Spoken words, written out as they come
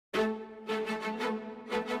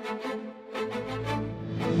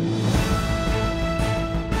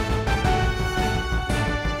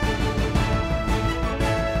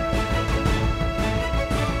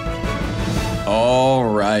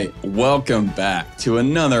right, welcome back to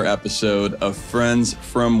another episode of Friends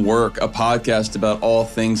from Work, a podcast about all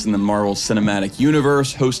things in the Marvel Cinematic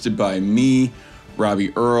Universe, hosted by me,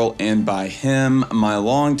 Robby Earl, and by him, my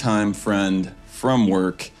longtime friend from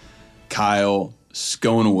work, Kyle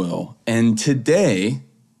Sconewill. And today,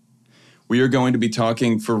 we are going to be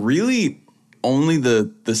talking for really only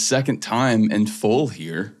the second time in full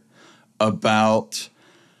here about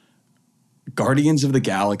Guardians of the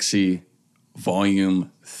Galaxy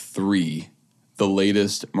Volume 3, the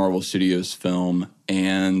latest Marvel Studios film,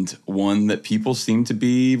 and one that people seem to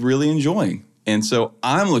be really enjoying. And so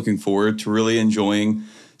I'm looking forward to really enjoying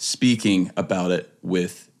speaking about it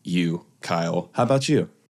with you, Kyle. How about you?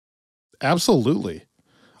 Absolutely.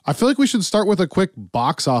 I feel like we should start with a quick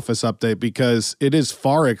box office update because it is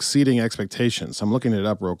far exceeding expectations. I'm looking it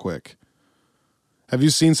up real quick. Have you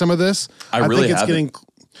seen some of this? I think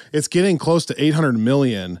it's getting close to 800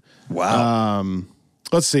 million. Wow.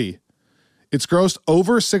 Let's see. It's grossed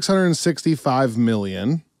over 665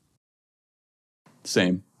 million.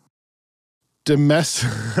 Same.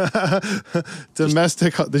 Domestic.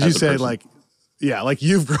 Did you say like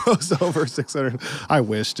you've grossed over 600? I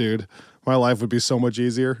wish, dude. My life would be so much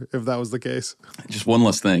easier if that was the case. Just one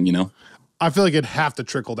less thing, you know? I feel like it'd have to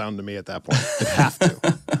trickle down to me at that point. It'd have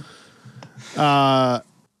to.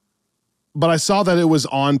 But I saw that it was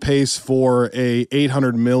on pace for a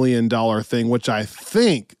 $800 million thing, which I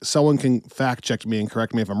think, someone can fact check me and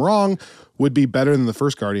correct me if I'm wrong, would be better than the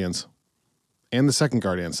first Guardians and the second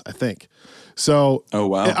Guardians, I think. So oh,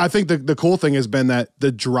 wow. I think the cool thing has been that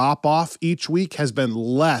the drop off each week has been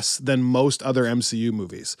less than most other MCU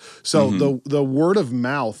movies. So the word of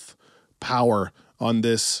mouth power on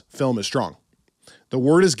this film is strong. The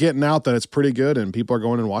word is getting out that it's pretty good and people are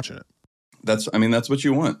going and watching it. That's what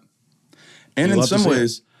you want. And in some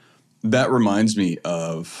ways, that reminds me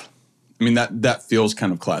of, that feels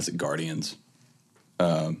kind of classic Guardians.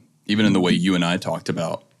 Even in the way you and I talked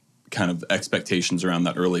about kind of expectations around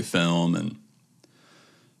that early film and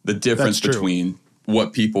the difference between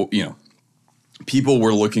what people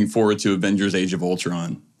were looking forward to Avengers Age of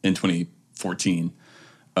Ultron in 2014.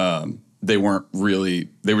 They were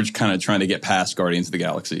just kind of trying to get past Guardians of the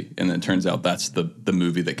Galaxy. And then it turns out that's the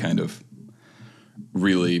movie that kind of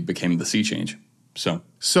really became the sea change.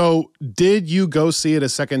 So did you go see it a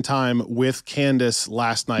second time with Candace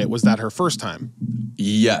last night? Was that her first time?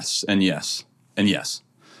 Yes, and yes, and yes.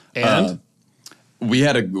 And we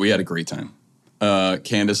had a great time.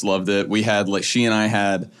 Candace loved it. She and I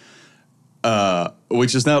had,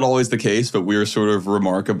 which is not always the case, but we were sort of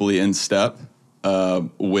remarkably in step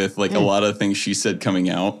with a lot of things she said coming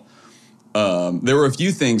out. There were a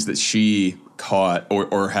few things that she caught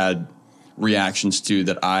or had reactions to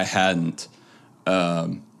that I hadn't, that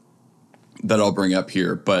I'll bring up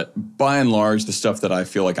here. But by and large, the stuff that I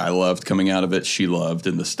feel like I loved coming out of it, she loved.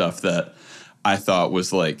 And the stuff that I thought was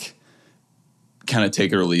kind of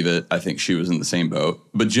take it or leave it, I think she was in the same boat.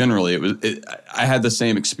 But generally, I had the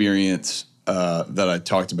same experience that I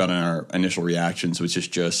talked about in our initial reactions, which is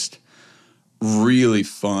just really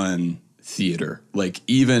fun theater.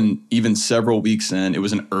 Even several weeks in, it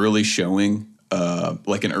was an early showing,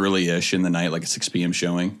 an early-ish in the night, like a 6 p.m.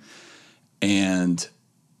 showing. And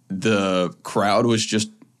the crowd was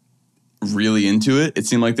just really into it. It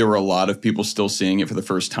seemed like there were a lot of people still seeing it for the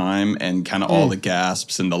first time, and kind of all the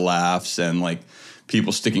gasps and the laughs and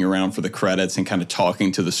people sticking around for the credits and kind of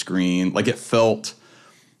talking to the screen. It felt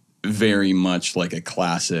very much like a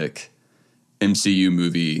classic MCU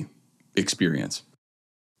movie experience.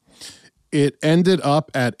 It ended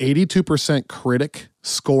up at 82% critic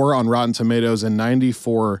score on Rotten Tomatoes and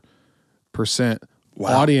 94%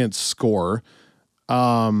 audience score.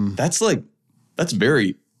 That's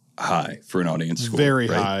very high for an audience score. Very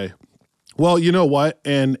high. Well, you know what?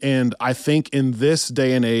 And I think in this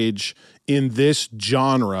day and age, in this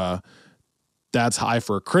genre, that's high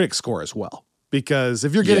for a critic score as well. Because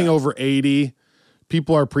if you're getting over 80,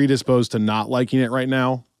 people are predisposed to not liking it right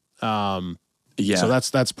now. So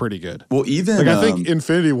that's pretty good. Well, even I think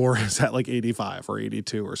Infinity War is at 85 or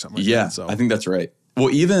 82 or something like that. So I think that's right. Well,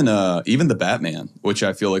 even the Batman, which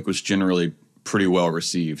I feel like was generally pretty well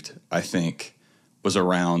received, I think was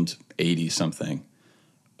around 80 something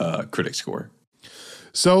critic score.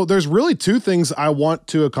 So there's really two things I want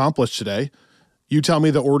to accomplish today. You tell me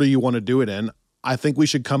the order you want to do it in. I think we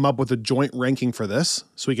should come up with a joint ranking for this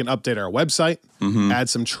so we can update our website, add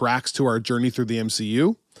some tracks to our journey through the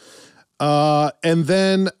MCU. And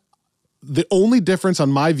then the only difference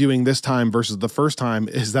on my viewing this time versus the first time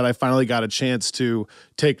is that I finally got a chance to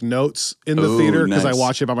take notes in the theater because I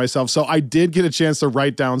watch it by myself. So I did get a chance to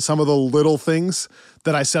write down some of the little things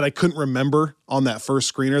that I said I couldn't remember on that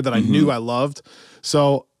first screener that I knew I loved.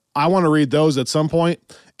 So I want to read those at some point,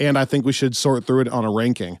 and I think we should sort through it on a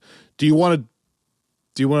ranking. Do you want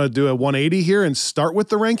to do a 180 here and start with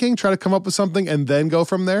the ranking, try to come up with something, and then go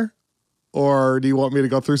from there? Or do you want me to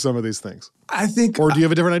go through some of these things? Or do you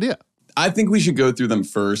have a different idea? I think we should go through them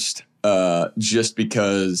first, just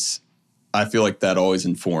because I feel like that always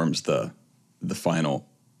informs the final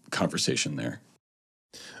conversation there.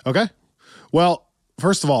 Okay. Well,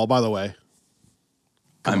 first of all, by the way,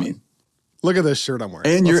 look at this shirt I'm wearing.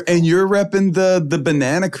 And you're repping the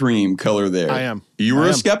banana cream color there. I am. You were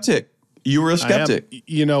a skeptic.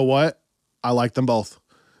 You know what? I like them both.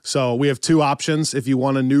 So we have two options. If you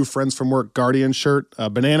want a new Friends from Work Guardian shirt,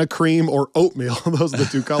 banana cream or oatmeal, those are the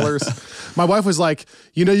two colors. My wife was like,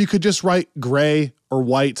 you could just write gray or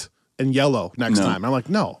white and yellow next time. And I'm like,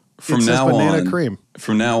 no, it says banana cream.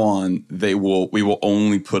 From now on, we will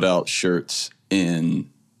only put out shirts in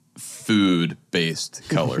food-based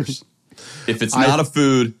colors. If it's not a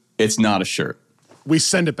food, it's not a shirt. We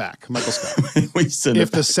send it back, Michael Scott.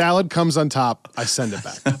 If the salad comes on top, I send it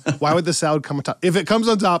back. Why would the salad come on top? If it comes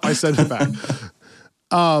on top, I send it back.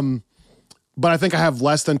 But I think I have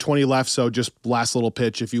less than 20 left, so just last little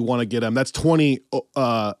pitch if you want to get them. That's 20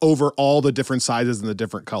 over all the different sizes and the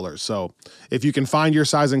different colors. So if you can find your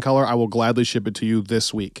size and color, I will gladly ship it to you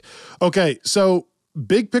this week. Okay, so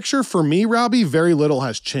big picture for me, Robby, very little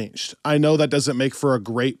has changed. I know that doesn't make for a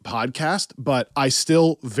great podcast, but I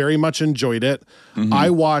still very much enjoyed it. I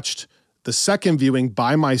watched the second viewing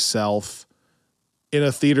by myself in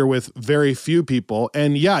a theater with very few people.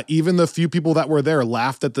 And yeah, even the few people that were there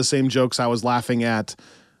laughed at the same jokes I was laughing at.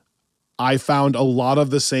 I found a lot of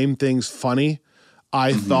the same things funny.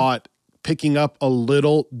 I thought picking up a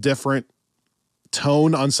little different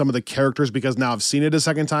tone on some of the characters because now I've seen it a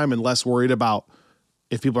second time and less worried about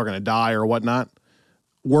if people are going to die or whatnot,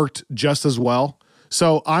 worked just as well.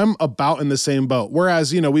 So I'm about in the same boat.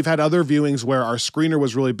 Whereas, we've had other viewings where our screener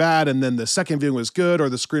was really bad and then the second viewing was good, or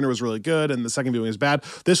the screener was really good and the second viewing was bad.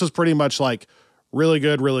 This was pretty much like really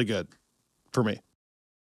good for me.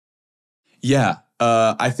 Yeah.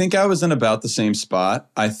 I think I was in about the same spot.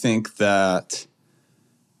 I think that,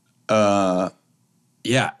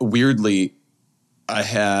 weirdly, I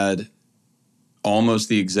had almost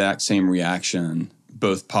the exact same reaction,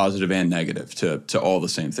 both positive and negative, to all the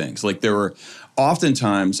same things. Like there were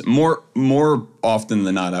oftentimes, more often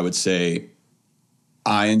than not, I would say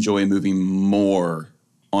I enjoy a movie more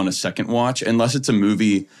on a second watch, unless it's a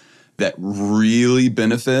movie that really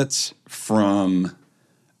benefits from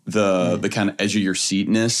the kind of edge of your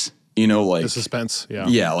seatness, like the suspense. Yeah.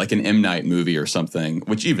 Yeah. Like an M. Night movie or something,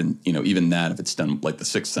 which even that, if it's done like The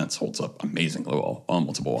Sixth Sense, holds up amazingly well on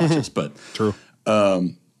multiple watches, but true.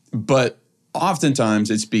 But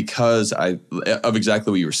oftentimes it's because of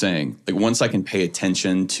exactly what you were saying. Like once I can pay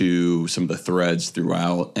attention to some of the threads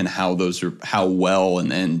throughout and how well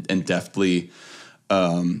and deftly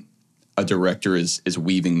a director is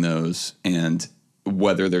weaving those, and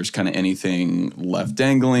whether there's kind of anything left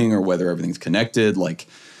dangling or whether everything's connected, like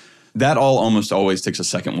that all almost always takes a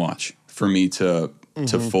second watch for me to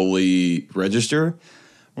fully register.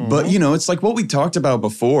 But, it's like what we talked about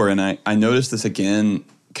before, and I noticed this again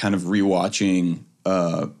kind of rewatching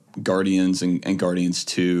Guardians and Guardians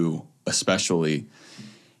 2 especially.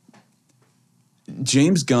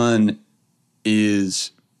 James Gunn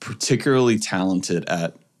is particularly talented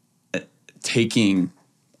at taking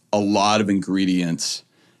a lot of ingredients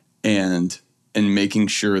and making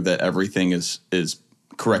sure that everything is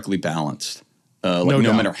correctly balanced. No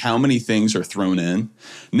matter how many things are thrown in.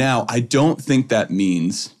 Now, I don't think that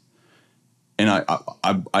means, and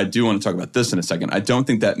I do want to talk about this in a second, I don't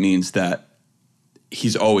think that means that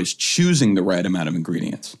he's always choosing the right amount of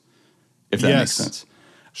ingredients, if that makes sense.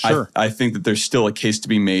 Sure. I think that there's still a case to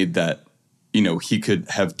be made that, he could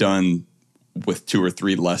have done with 2 or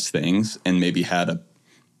 3 less things and maybe had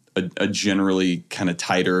a generally kind of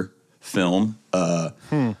tighter film.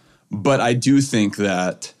 But I do think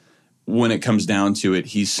that when it comes down to it,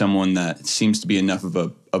 he's someone that seems to be enough of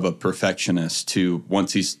a perfectionist to,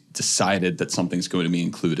 once he's decided that something's going to be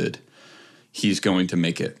included, he's going to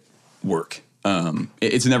make it work.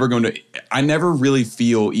 It's never going to, I never really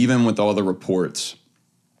feel, even with all the reports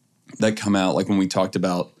that come out, like when we talked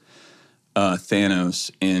about Thanos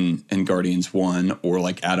in Guardians 1 or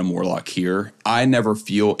like Adam Warlock here, I never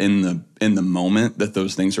feel in the moment that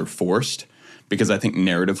those things are forced, because I think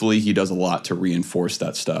narratively he does a lot to reinforce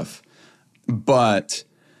that stuff. But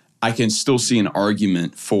I can still see an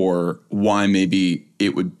argument for why maybe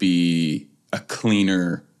it would be a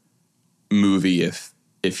cleaner movie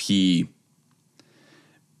if he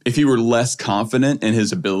were less confident in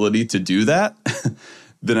his ability to do that.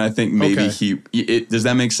 Then I think maybe does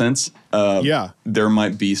that make sense? Yeah. There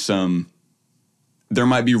might be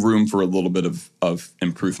room for a little bit of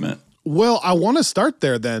improvement. Well, I want to start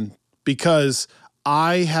there then, because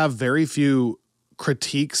I have very few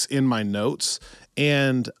critiques in my notes,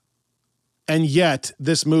 and yet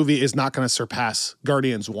this movie is not going to surpass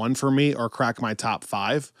Guardians 1 for me or crack my top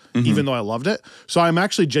 5, even though I loved it. So I'm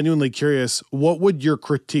actually genuinely curious, what would your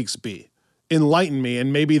critiques be? Enlighten me,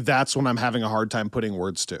 and maybe that's when I'm having a hard time putting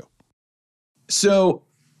words to. So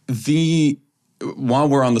while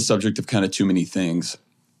we're on the subject of kind of too many things,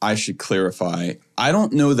 I should clarify. I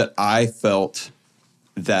don't know that I felt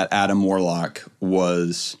that Adam Warlock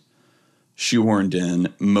was shoehorned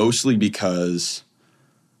in, mostly because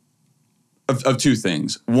of two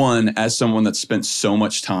things. One, as someone that spent so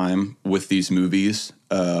much time with these movies,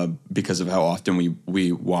 because of how often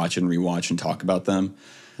we watch and rewatch and talk about them,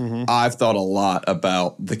 I've thought a lot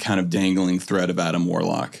about the kind of dangling thread of Adam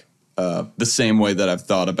Warlock. The same way that I've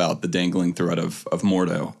thought about the dangling thread of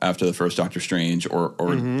Mordo after the first Doctor Strange, or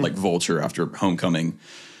like Vulture after Homecoming.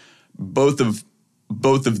 Both of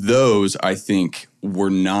those, I think, were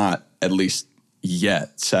not, at least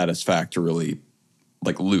yet, satisfactorily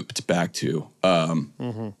like looped back to.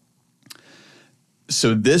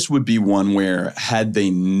 So this would be one where, had they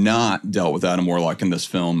not dealt with Adam Warlock in this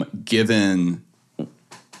film, given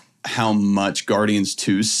how much Guardians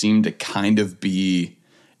 2 seemed to kind of be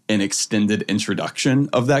an extended introduction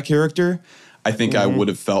of that character, I think I would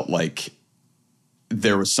have felt like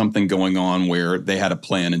there was something going on where they had a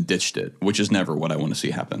plan and ditched it, which is never what I want to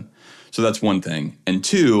see happen. So that's one thing. And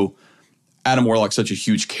two, Adam Warlock's such a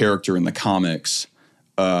huge character in the comics,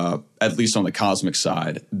 at least on the cosmic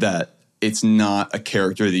side, that it's not a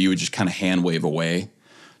character that you would just kind of hand wave away.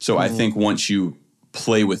 So I think once you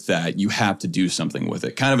play with that, you have to do something with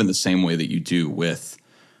it, kind of in the same way that you do with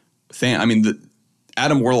Thanos. I mean,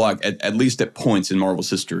 Adam Warlock, at least at points in Marvel's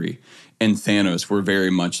history, and Thanos were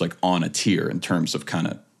very much like on a tier in terms of kind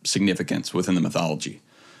of significance within the mythology.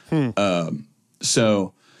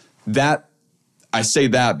 So that, I say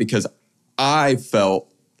that because I felt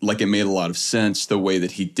like it made a lot of sense the way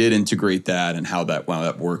that he did integrate that and how that wound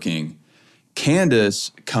up working.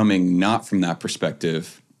 Candace, coming not from that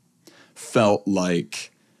perspective, felt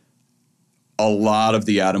like a lot of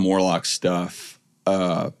the Adam Warlock stuff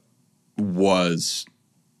was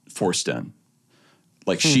forced in.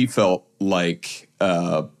 Like she felt like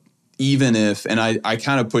even if, and I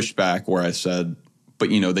kind of pushed back where I said, but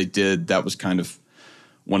that was kind of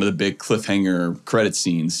one of the big cliffhanger credit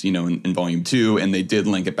scenes, in Volume 2, and they did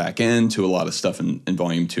link it back into a lot of stuff in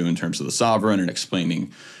Volume 2 in terms of the Sovereign and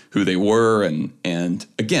explaining who they were, and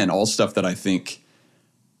again, all stuff that I think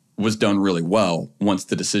was done really well once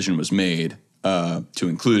the decision was made to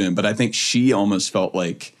include him. But I think she almost felt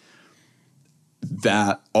like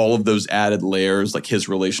that all of those added layers, like his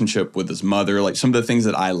relationship with his mother, like some of the things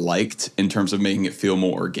that I liked in terms of making it feel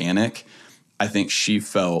more organic, I think she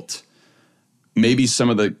felt maybe some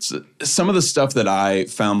of the stuff that I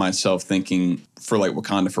found myself thinking for like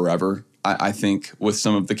Wakanda Forever, I think with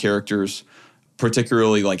some of the characters,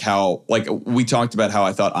 particularly like how, like we talked about how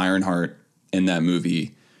I thought Ironheart in that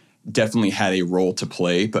movie definitely had a role to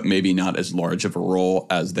play, but maybe not as large of a role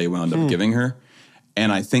as they wound up giving her.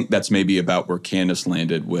 And I think that's maybe about where Candace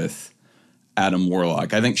landed with Adam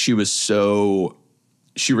Warlock. I think she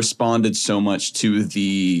responded so much to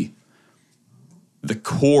the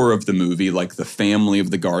core of the movie, like the family of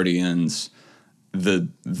the Guardians, the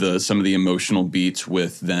some of the emotional beats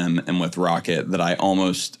with them and with Rocket, that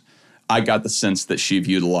I got the sense that she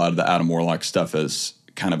viewed a lot of the Adam Warlock stuff as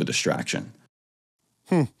kind of a distraction.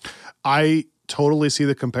 I totally see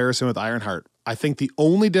the comparison with Ironheart. I think the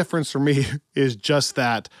only difference for me is just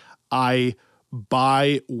that I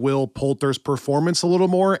buy Will Poulter's performance a little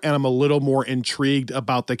more, and I'm a little more intrigued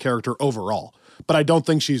about the character overall. But I don't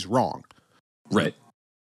think she's wrong. Right.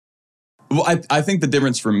 Well, I think the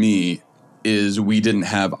difference for me is we didn't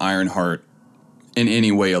have Ironheart in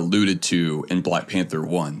any way alluded to in Black Panther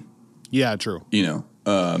 1. Yeah, true.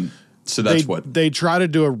 So that's what they try to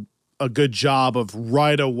do a good job of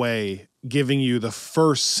right away giving you the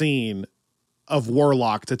first scene of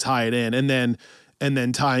Warlock to tie it in, and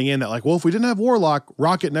then tying in that, like, well, if we didn't have Warlock,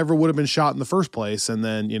 Rocket never would have been shot in the first place, and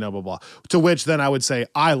then blah blah. To which then I would say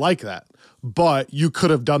I like that, but you could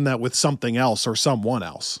have done that with something else or someone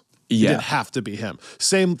else. Yeah. It didn't have to be him.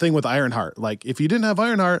 Same thing with Ironheart. Like, if you didn't have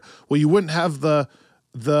Ironheart, well, you wouldn't have the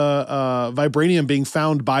vibranium being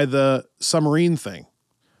found by the submarine thing.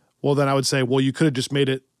 Well, then I would say, well, you could have just made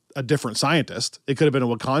it a different scientist. It could have been a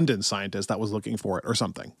Wakandan scientist that was looking for it or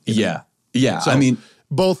something. Yeah. Yeah. So I mean,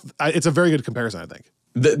 both, it's a very good comparison, I think.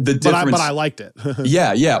 The difference, but I liked it.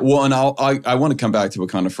 yeah. Well, and I want to come back to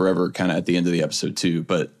Wakanda Forever kind of at the end of the episode too.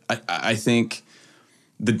 But I think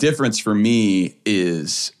the difference for me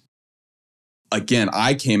is, again,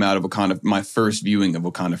 I came out of my first viewing of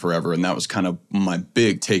Wakanda Forever, and that was kind of my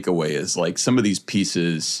big takeaway is like some of these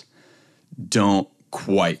pieces don't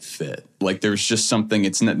quite fit. Like there's just something,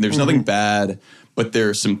 there's nothing bad, but there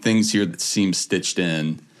are some things here that seem stitched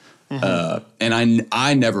in. And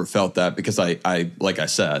I never felt that because I like I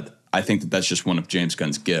said, I think that that's just one of James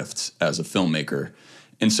Gunn's gifts as a filmmaker.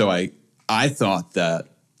 And so I thought that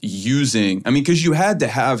because you had to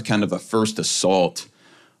have kind of a first assault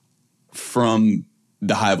from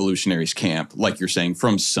the High Evolutionaries camp, like you're saying,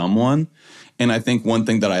 from someone. And I think one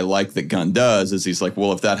thing that I like that Gunn does is he's like,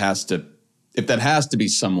 well, if that has to be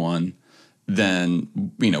someone, then,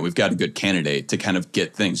 we've got a good candidate to kind of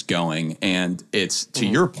get things going. And it's, to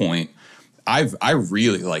your point, I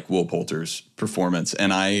really like Will Poulter's performance.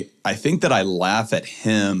 And I think that I laugh at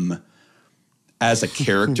him as a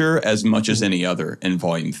character as much as any other in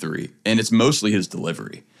Volume 3. And it's mostly his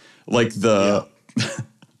delivery. Like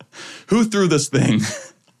who threw this thing?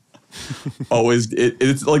 Always,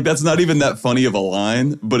 it's like, that's not even that funny of a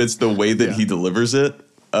line, but it's the way that he delivers it.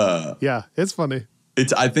 Yeah, it's funny.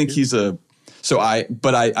 I think he's I'm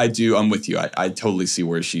with you. I totally see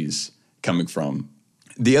where she's coming from.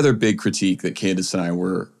 The other big critique that Candace and I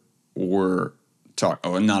were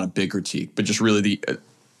talking, not a big critique, but just really the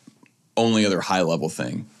only other high level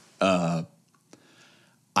thing. I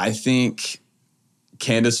think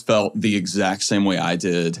Candace felt the exact same way I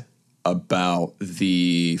did about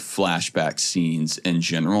the flashback scenes in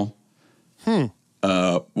general,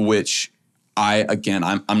 which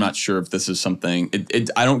I'm not sure if this is something.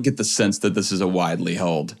 I don't get the sense that this is a widely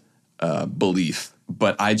held belief,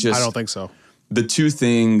 but I don't think so. The two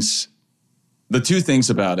things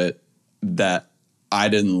about it that I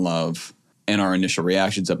didn't love in our initial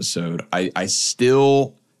reactions episode, I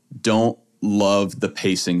still don't love the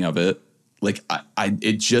pacing of it. Like I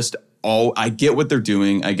get what they're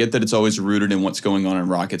doing. I get that it's always rooted in what's going on in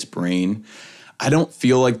Rocket's brain. I don't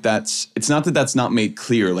feel like it's not that that's not made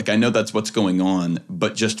clear. Like I know that's what's going on,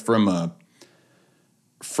 but just from a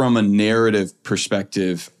narrative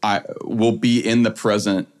perspective, I will be in the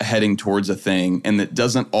present heading towards a thing, and it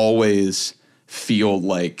doesn't always feel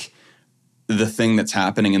like the thing that's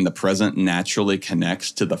happening in the present naturally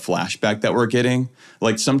connects to the flashback that we're getting.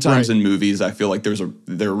 Like sometimes in movies, I feel like there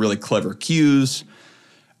are really clever cues.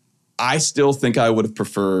 I still think I would have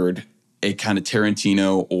preferred a kind of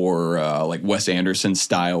Tarantino or like Wes Anderson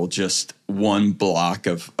style, just one block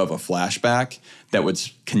of a flashback that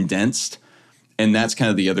was condensed. And that's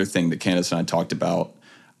kind of the other thing that Candace and I talked about.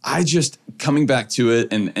 I just coming back to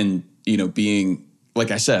it and being,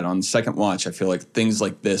 like I said, on the second watch, I feel like things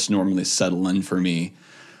like this normally settle in for me.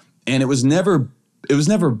 And it was never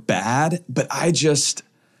bad, but I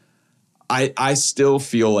still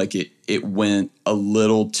feel like it went a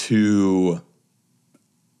little too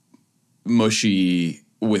mushy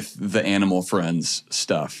with the Animal Friends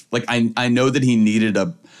stuff. Like I know that he needed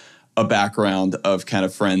a background of kind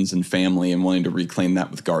of friends and family and wanting to reclaim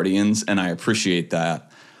that with Guardians, and I appreciate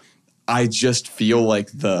that. I just feel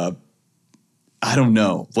like I don't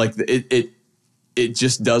know, like it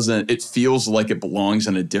just doesn't. It feels like it belongs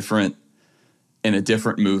in a different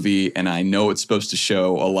movie, and I know it's supposed to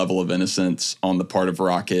show a level of innocence on the part of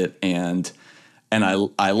Rocket, and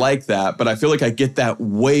I like that, but I feel like I get that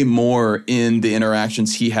way more in the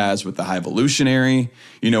interactions he has with the High Evolutionary,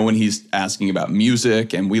 when he's asking about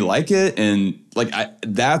music and we like it. And like,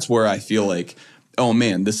 that's where I feel like, oh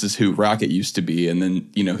man, this is who Rocket used to be. And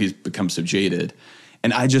then, he's become so jaded.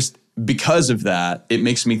 And because of that, it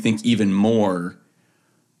makes me think even more,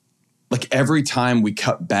 like every time we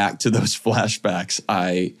cut back to those flashbacks,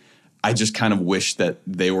 I just kind of wish that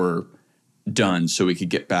they were done so we could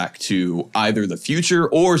get back to either the future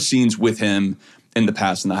or scenes with him in the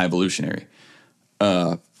past in the High Evolutionary.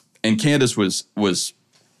 And Candace was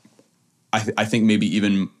I think maybe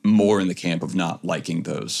even more in the camp of not liking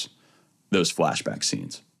those flashback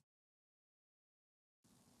scenes.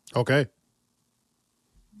 Okay.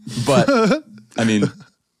 But I mean,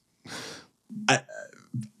 I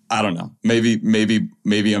don't know.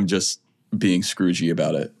 Maybe I'm just being Scroogey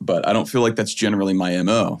about it, but I don't feel like that's generally my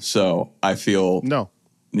MO. So I feel no.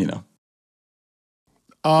 This is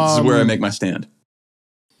where I make my stand.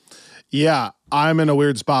 Yeah, I'm in a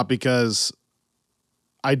weird spot because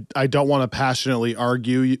I don't want to passionately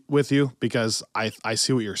argue with you because I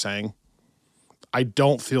see what you're saying. I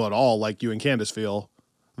don't feel at all like you and Candace feel,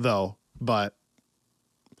 though. But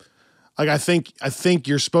like I think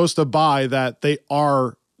you're supposed to buy that they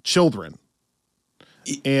are children,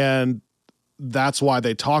 and that's why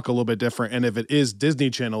they talk a little bit different. And if it is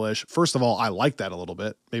Disney Channel-ish, first of all, I like that a little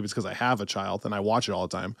bit. Maybe it's because I have a child and I watch it all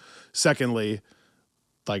the time. Secondly,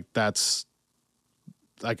 like that's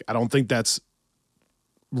like I don't think that's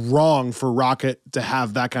wrong for Rocket to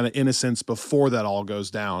have that kind of innocence before that all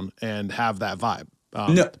goes down and have that vibe.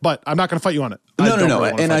 No, but I'm not going to fight you on it. No.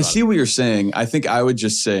 And I see what you're saying. I think I would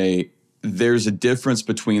just say there's a difference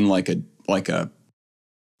between like a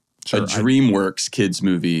DreamWorks kids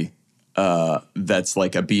movie that's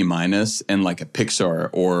like a B- and like a Pixar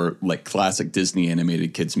or like classic Disney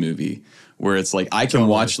animated kids movie where it's like I can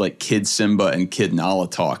watch like Kid Simba and Kid Nala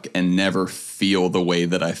talk and never feel the way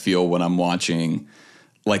that I feel when I'm watching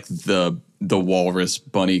like the Walrus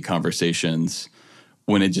Bunny conversations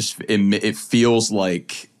when it feels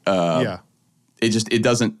like it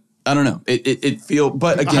doesn't. I don't know.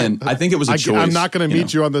 But again, I think it was a choice. I'm not going to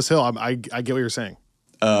meet you on this hill. I get what you're saying.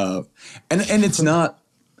 And it's not.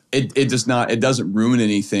 It doesn't ruin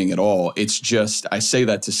anything at all. It's just I say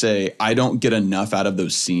that to say I don't get enough out of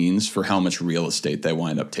those scenes for how much real estate they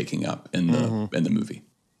wind up taking up in the movie.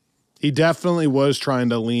 He definitely was trying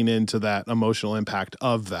to lean into that emotional impact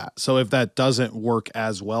of that. So if that doesn't work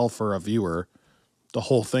as well for a viewer, the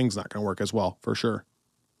whole thing's not going to work as well, for sure.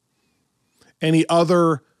 Any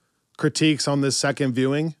other critiques on this second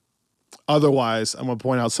viewing? Otherwise, I'm going to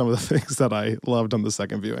point out some of the things that I loved on the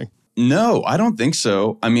second viewing. No, I don't think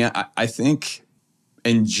so. I mean, I think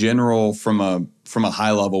in general, from a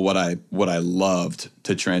high level, what I loved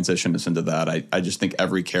to transition us into that, I just think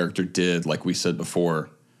every character did, like we said before,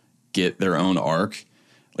 get their own arc.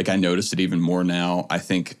 Like I noticed it even more now. I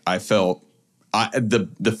think I felt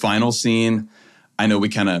the final scene. I know we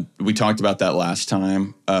talked about that last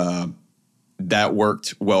time. That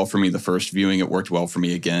worked well for me the first viewing. It worked well for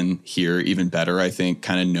me again here, even better. I think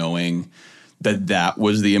kind of knowing that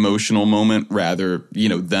was the emotional moment, rather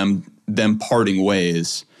them parting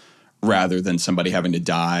ways, rather than somebody having to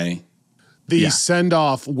die. The send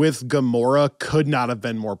off with Gamora could not have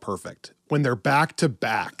been more perfect. When they're back to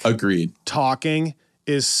back, agreed, talking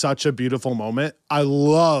is such a beautiful moment. I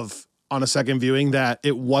love on a second viewing that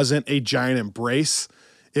it wasn't a giant embrace.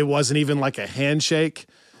 It wasn't even like a handshake.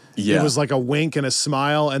 Yeah. It was like a wink and a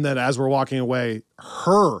smile. And then as we're walking away,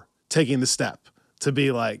 her taking the step to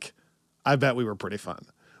be like, I bet we were pretty fun,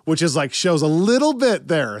 which is like shows a little bit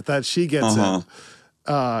there that she gets it.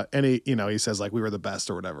 And he says like we were the best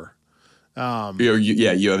or whatever. You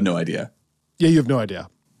have no idea. Yeah, you have no idea.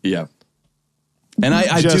 Yeah. And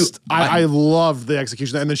I loved the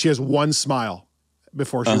execution. And then she has one smile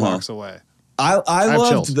before she walks away. I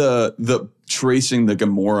loved the tracing the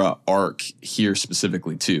Gamora arc here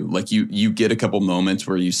specifically too. Like you get a couple moments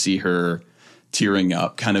where you see her tearing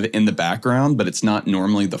up kind of in the background, but it's not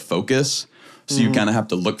normally the focus. So you kind of have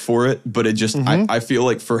to look for it. But it just, I feel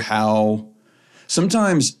like for how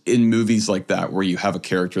sometimes in movies like that, where you have a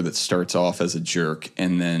character that starts off as a jerk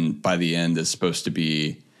and then by the end is supposed to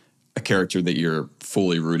be a character that you're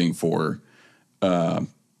fully rooting for,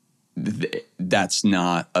 that's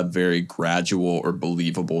not a very gradual or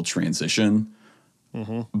believable transition.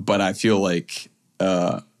 But I feel like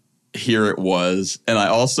here it was. And I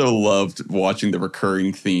also loved watching the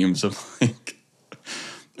recurring themes of like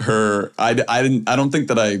her. I don't think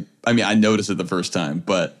that I mean, I noticed it the first time,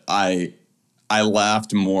 but I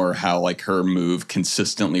laughed more how like her move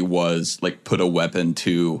consistently was like put a weapon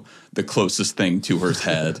to the closest thing to her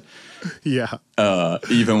head. Yeah.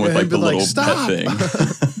 Even with like the little pet thing.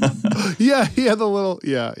 Yeah, the little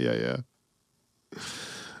yeah.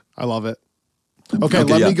 I love it. Okay,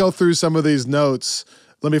 let me go through some of these notes.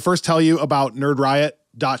 Let me first tell you about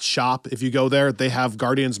nerdriot.shop. If you go there, they have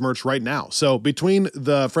Guardians merch right now. So between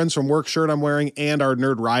the Friends from Work shirt I'm wearing and our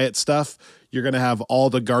Nerd Riot stuff, you're going to have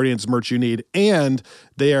all the Guardians merch you need. And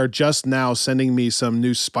they are just now sending me some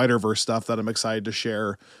new Spider-Verse stuff that I'm excited to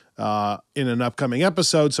share in an upcoming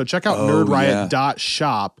episode. So check out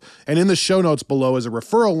nerdriot.shop. And in the show notes below is a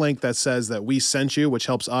referral link that says that we sent you, which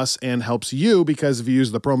helps us and helps you, because if you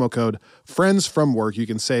use the promo code Friends from Work, you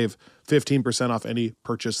can save 15% off any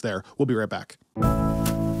purchase there. We'll be right back.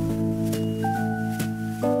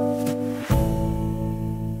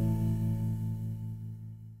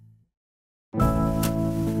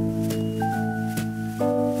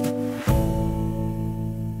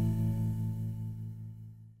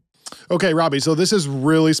 Okay, Robby, so this is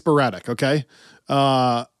really sporadic, okay?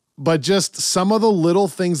 But but just some of the little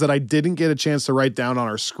things that I didn't get a chance to write down on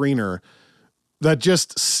our screener that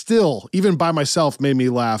just still, even by myself, made me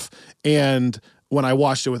laugh. And when I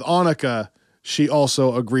watched it with Annika, she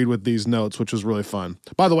also agreed with these notes, which was really fun.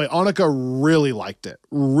 By the way, Annika really liked it.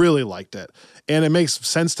 And it makes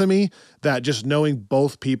sense to me that just knowing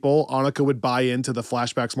both people, Annika would buy into the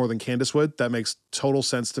flashbacks more than Candace would. That makes total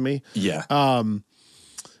sense to me. Yeah.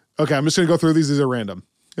 Okay, I'm just going to go through these. These are random.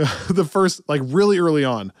 The first, like really early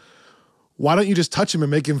on, why don't you just touch him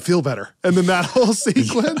and make him feel better? And then that whole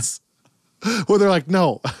sequence where they're like,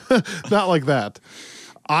 no, not like that.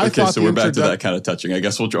 Okay, so we're back to that kind of touching. I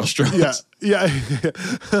guess we'll draw straws. Yeah.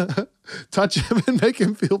 Touch him and make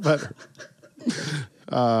him feel better.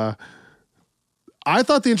 I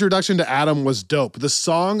thought the introduction to Adam was dope. The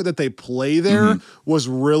song that they play there was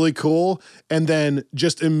really cool. And then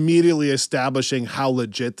just immediately establishing how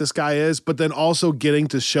legit this guy is, but then also getting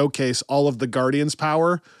to showcase all of the Guardians'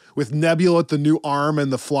 power with Nebula at the new arm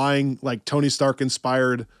and the flying, like Tony Stark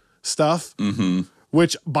inspired stuff.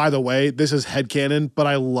 Which, by the way, this is headcanon, but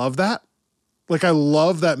I love that. Like, I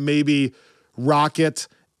love that maybe Rocket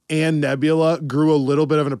and Nebula grew a little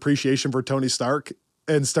bit of an appreciation for Tony Stark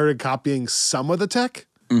and started copying some of the tech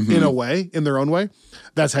in a way, in their own way.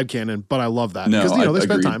 That's headcanon, but I love that. No, because, they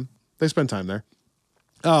spend agreed. time. They spend time there.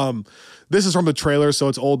 This is from the trailer, so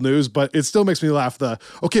it's old news, but it still makes me laugh.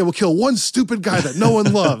 We'll kill one stupid guy that no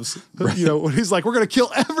one loves. Right. When he's like, we're going to kill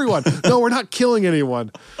everyone. No, we're not killing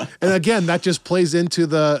anyone. And again, that just plays into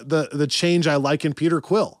the change I like in Peter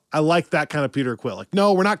Quill. I like that kind of Peter Quill. Like,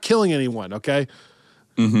 no, we're not killing anyone, okay?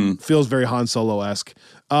 Feels very Han Solo-esque.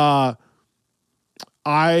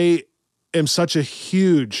 I am such a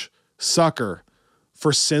huge sucker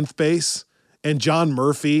for synth bass, and John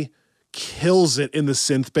Murphy kills it in the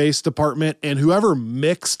synth bass department, and whoever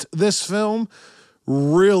mixed this film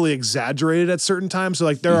really exaggerated at certain times. So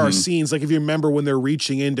like there are scenes, like if you remember when they're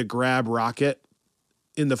reaching in to grab Rocket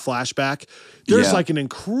in the flashback, there's like an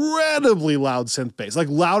incredibly loud synth bass, like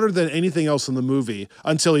louder than anything else in the movie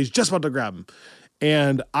until he's just about to grab him.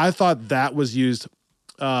 And I thought that was used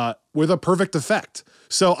with a perfect effect.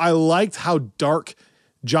 So I liked how dark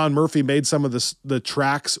John Murphy made some of the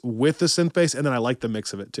tracks with the synth bass, and then I liked the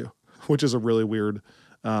mix of it too, which is a really weird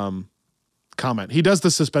comment. He does the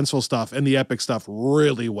suspenseful stuff and the epic stuff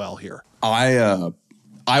really well here. I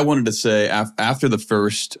wanted to say after the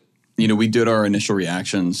first, we did our initial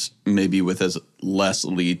reactions maybe with as less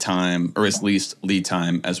lead time or as least lead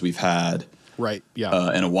time as we've had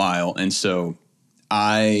in a while. And so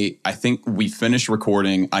I think we finished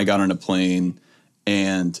recording. I got on a plane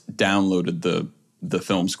and downloaded the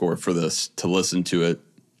film score for this to listen to it.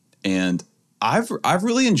 And I've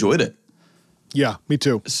really enjoyed it. Yeah, me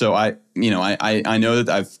too. So I know that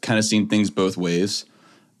I've kind of seen things both ways.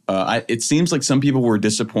 It seems like some people were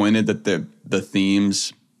disappointed that the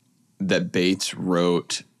themes that Bates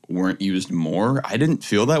wrote weren't used more. I didn't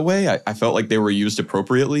feel that way. I felt like they were used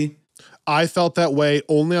appropriately. I felt that way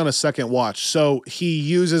only on a second watch. So he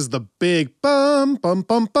uses the big bum, bum,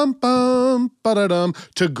 bum, bum, bum, ba-da-dum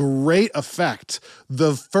to great effect.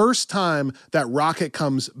 The first time that Rocket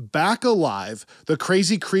comes back alive, the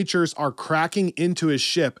crazy creatures are cracking into his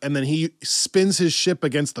ship, and then he spins his ship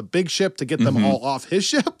against the big ship to get them all off his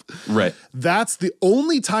ship. Right. That's the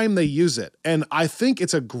only time they use it. And I think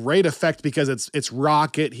it's a great effect because it's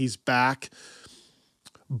Rocket, he's back.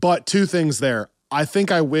 But two things there. I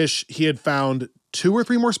think I wish he had found 2 or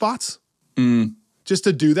 3 more spots just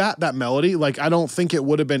to do that melody. Like, I don't think it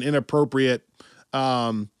would have been inappropriate.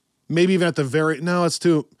 Maybe even at the it's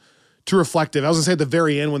too reflective. I was gonna say at the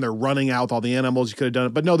very end when they're running out with all the animals, you could have done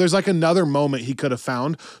it. But no, there's like another moment he could have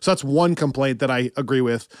found. So that's one complaint that I agree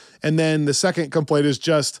with. And then the second complaint is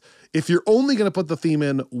just, if you're only going to put the theme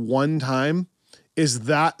in one time, is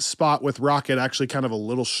that spot with Rocket actually kind of a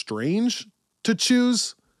little strange to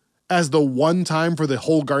choose as the one time for the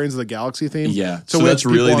whole Guardians of the Galaxy theme? Yeah. So that's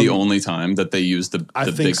really the only time that they use the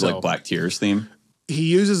big like Black Tears theme. He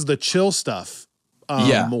uses the chill stuff.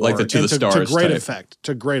 More, like the To the Stars to great type. effect.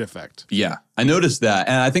 To great effect. Yeah, I noticed that,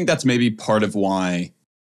 and I think that's maybe part of why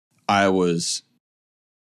I was.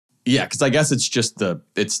 Yeah, because I guess it's just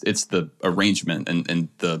it's the arrangement and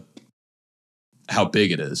the how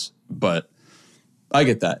big it is, but I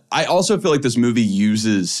get that. I also feel like this movie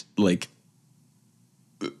uses like.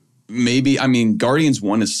 Maybe, I mean, Guardians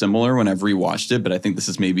 1 is similar when I've rewatched it, but I think this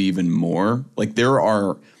is maybe even more. Like, there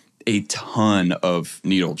are a ton of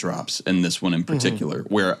needle drops in this one in particular,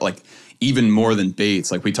 where, like, even more than Bates,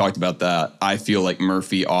 like we talked about that, I feel like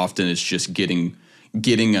Murphy often is just getting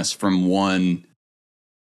us from one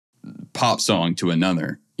pop song to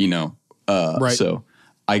another, Right. So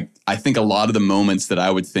I think a lot of the moments that I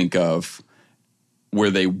would think of where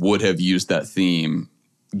they would have used that theme,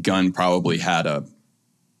 Gunn probably had a,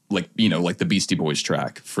 like, you know, like the Beastie Boys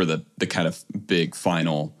track for the kind of big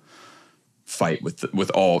final fight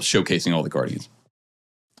with all showcasing all the Guardians.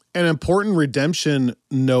 An important redemption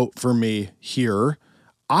note for me here.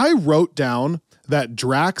 I wrote down that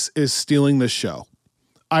Drax is stealing the show.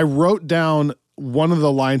 I wrote down one of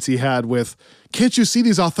the lines he had with, "Can't you see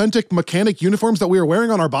these authentic mechanic uniforms that we are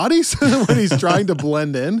wearing on our bodies?" when he's trying to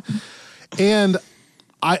blend in. And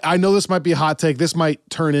I know this might be a hot take. This might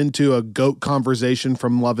turn into a GOAT conversation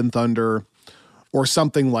from Love and Thunder or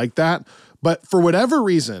something like that. But for whatever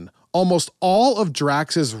reason, almost all of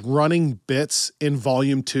Drax's running bits in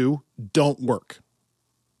Volume 2 don't work.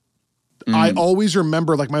 I always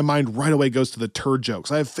remember, like, my mind right away goes to the turd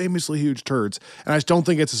jokes. I have famously huge turds, and I just don't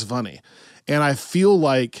think it's as funny. And I feel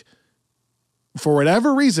like, for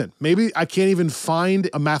whatever reason, maybe I can't even find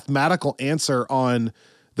a mathematical answer on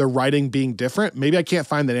the writing being different. Maybe I can't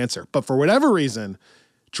find that answer. But for whatever reason,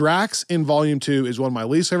 Drax in Volume 2 is one of my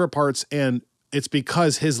least favorite parts, and it's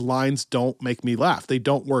because his lines don't make me laugh. They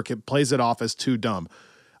don't work. It plays it off as too dumb.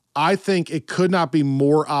 I think it could not be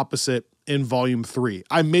more opposite in Volume 3.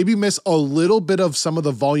 I maybe miss a little bit of some of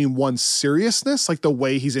the Volume 1 seriousness, like the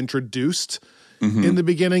way he's introduced in the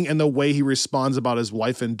beginning and the way he responds about his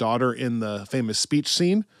wife and daughter in the famous speech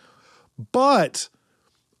scene. But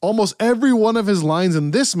almost every one of his lines in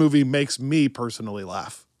this movie makes me personally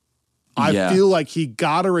laugh. I feel like he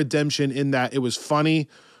got a redemption in that it was funny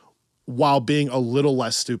while being a little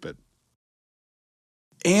less stupid.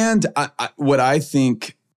 And what I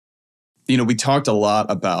think, you know, we talked a lot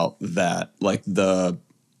about that, like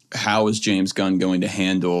how is James Gunn going to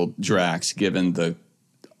handle Drax given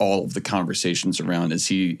all of the conversations around has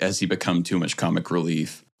he become too much comic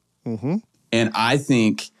relief? Mm-hmm. And I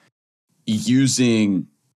think using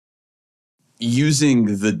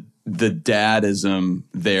the dadism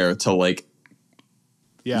there to link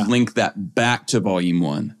that back to Volume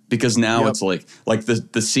 1, because now it's like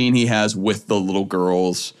the scene he has with the little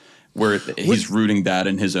girls where he's rooting that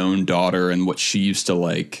in his own daughter and what she used to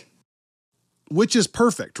like. Which is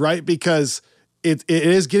perfect, right? Because it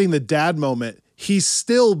is getting the dad moment. He's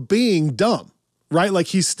still being dumb, right? Like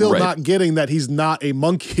he's still not getting that he's not a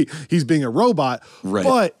monkey. He's being a robot. Right.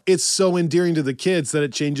 But it's so endearing to the kids that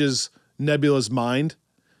it changes Nebula's mind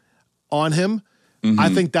on him. Mm-hmm. I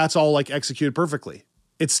think that's all like executed perfectly.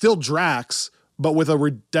 It's still Drax, but with a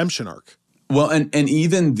redemption arc. Well, and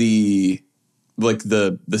even the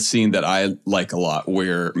scene that I like a lot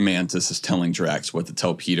where Mantis is telling Drax what to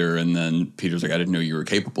tell Peter, and then Peter's like, I didn't know you were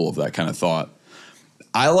capable of that kind of thought.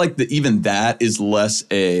 I like that even that is less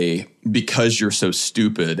because you're so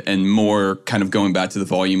stupid and more kind of going back to the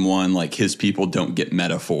Volume 1, like his people don't get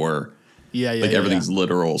metaphor. Everything's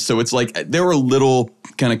literal. So it's like there were little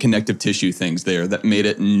kind of connective tissue things there that made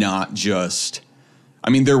it not just, I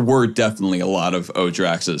mean, there were definitely a lot of, oh,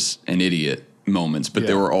 Drax is an idiot moments, but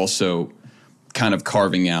there were also kind of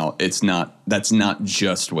carving out, that's not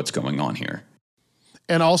just what's going on here.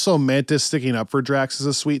 And also Mantis sticking up for Drax is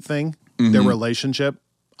a sweet thing. Mm-hmm. Their relationship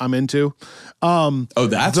I'm into.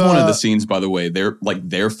 That's one of the scenes, by the way,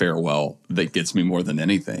 their farewell that gets me more than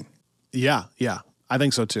anything. Yeah. I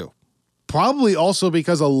think so too. Probably also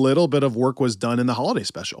because a little bit of work was done in the holiday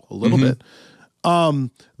special, a little bit.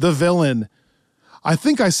 The villain, I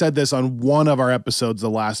think I said this on one of our episodes the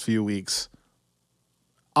last few weeks.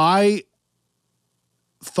 I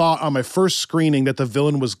thought on my first screening that the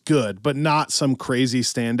villain was good, but not some crazy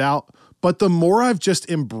standout. But the more I've just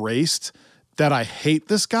embraced that I hate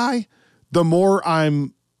this guy, the more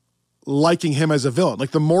I'm liking him as a villain.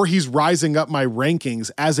 Like the more he's rising up my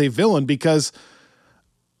rankings as a villain because,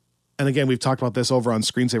 and again, we've talked about this over on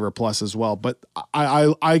Screensaver Plus as well, but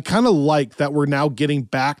I kind of like that we're now getting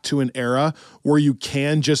back to an era where you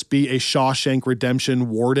can just be a Shawshank Redemption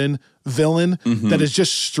Warden villain that is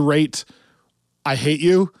just straight, I hate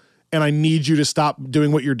you and I need you to stop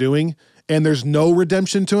doing what you're doing. And there's no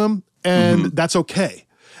redemption to him. And that's okay.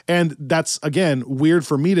 And that's, again, weird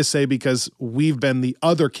for me to say because we've been the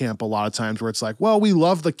other camp a lot of times where it's like, well, we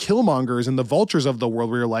love the Killmongers and the Vultures of the world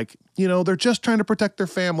where you're like, you know, they're just trying to protect their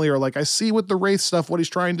family, or like, I see with the Wraith stuff what he's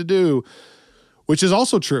trying to do, which is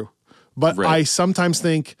also true. But I sometimes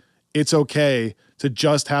think it's okay to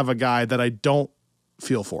just have a guy that I don't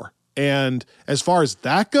feel for. And as far as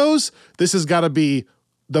that goes, this has got to be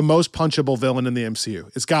the most punchable villain in the MCU.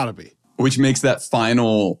 It's got to be. Which makes that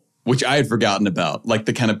final, which I had forgotten about, like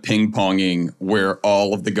the kind of ping-ponging where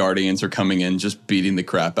all of the Guardians are coming in, just beating the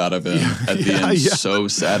crap out of him at the end. So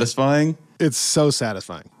satisfying. It's so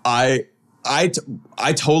satisfying. I I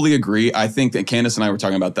totally agree. I think that Candace and I were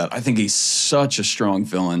talking about that. I think he's such a strong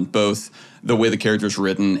villain, both the way the character's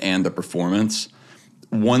written and the performance.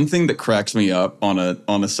 One thing that cracks me up on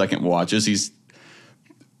a second watch is he's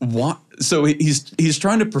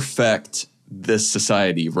trying to perfect this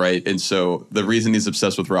society, right? And so the reason he's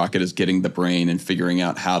obsessed with Rocket is getting the brain and figuring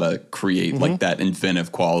out how to create like that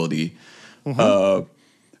inventive quality.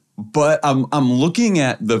 But I'm looking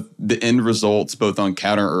at the end results both on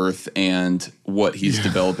Counter Earth and what he's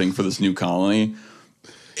developing for this new colony.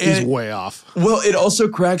 He's way off. Well, it also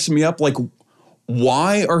cracks me up. Like,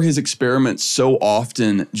 why are his experiments so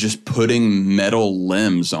often just putting metal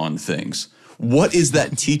limbs on things? What is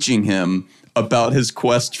that teaching him about his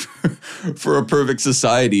quest for a perfect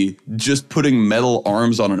society? Just putting metal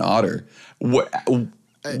arms on an otter.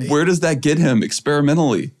 Where does that get him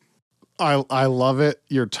experimentally? I love it.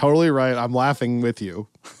 You're totally right. I'm laughing with you.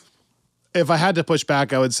 If I had to push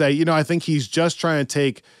back, I would say, I think he's just trying to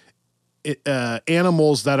take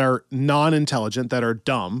animals that are non-intelligent, that are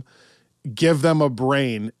dumb, give them a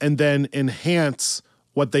brain, and then enhance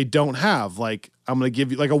what they don't have. Like, I'm going to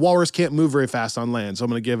give you, like, a walrus can't move very fast on land, so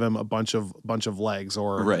I'm going to give him a bunch of legs.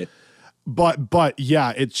 Or right. But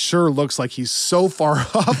yeah, it sure looks like he's so far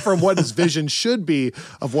off from what his vision should be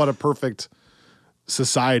of what a perfect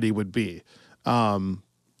society would be.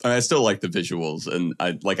 I still like the visuals, and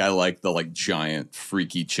I like the like giant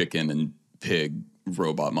freaky chicken and pig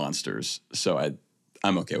robot monsters. So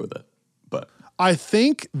I'm okay with it. But I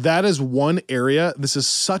think that is one area, this is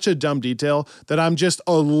such a dumb detail, that I'm just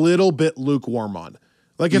a little bit lukewarm on.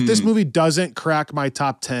 Like, if this movie doesn't crack my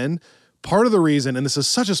top 10, part of the reason, and this is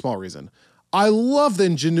such a small reason, I love the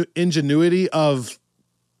ingenuity of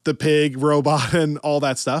the pig robot and all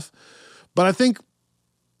that stuff. But I think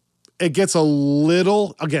it gets a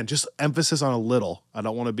little, again, just emphasis on a little. I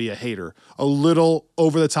don't want to be a hater. A little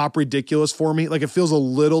over the top ridiculous for me. Like, it feels a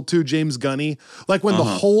little too James Gunny. Like, when the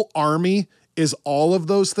whole army is all of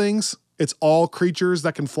those things, it's all creatures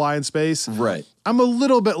that can fly in space. Right. I'm a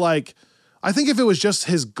little bit like, I think if it was just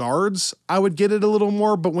his guards, I would get it a little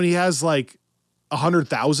more. But when he has like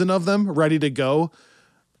 100,000 of them ready to go,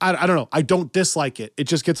 I don't know. I don't dislike it. It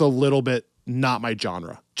just gets a little bit not my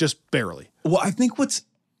genre, just barely. Well, I think what's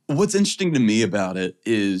interesting to me about it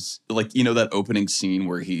is, like, that opening scene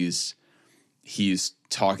where he's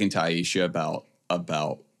talking to Aisha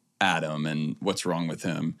about Adam and what's wrong with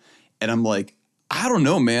him. And I'm like, I don't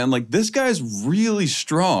know, man. Like, this guy's really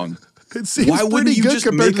strong. It seems Why wouldn't you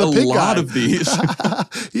just make a lot of these?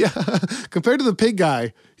 Yeah. Compared to the pig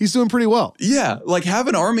guy, he's doing pretty well. Yeah. Like, have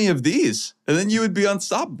an army of these and then you would be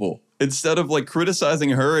unstoppable instead of like criticizing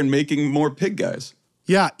her and making more pig guys.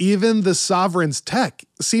 Yeah, even the Sovereign's tech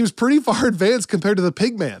seems pretty far advanced compared to the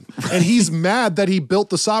Pigman. Right. And he's mad that he built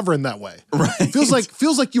the Sovereign that way. Right. Feels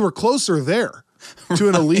like you were closer there to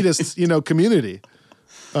an elitist, community.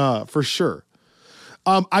 For sure.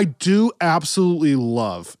 I do absolutely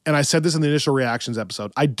love, and I said this in the initial reactions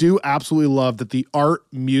episode, I do absolutely love that the art,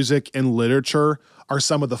 music, and literature are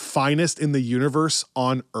some of the finest in the universe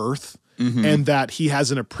on Earth, and that he has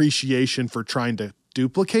an appreciation for trying to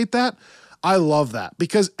duplicate that. I love that,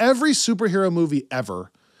 because every superhero movie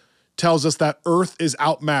ever tells us that Earth is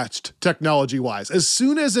outmatched technology-wise. As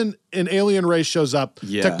soon as an alien race shows up,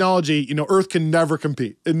 technology, Earth can never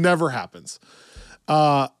compete. It never happens.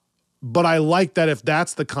 But I like that if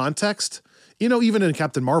that's the context, even in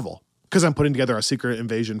Captain Marvel, because I'm putting together a Secret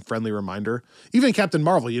Invasion friendly reminder, even in Captain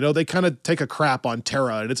Marvel, they kind of take a crap on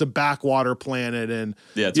Terra, and it's a backwater planet, and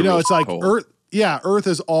it's like cold. Earth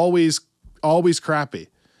is always crappy.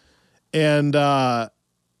 And I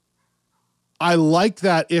like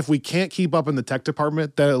that if we can't keep up in the tech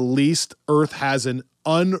department, that at least Earth has an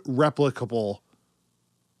unreplicable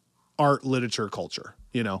art, literature, culture,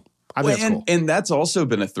 I think that's cool. And that's also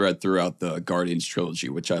been a thread throughout the Guardians trilogy,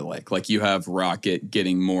 which I like. Like, you have Rocket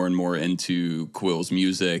getting more and more into Quill's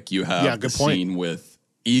music. You have the scene with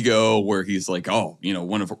Ego where he's like,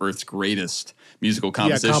 one of Earth's greatest musical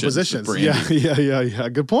compositions. Yeah.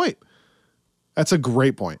 Good point. That's a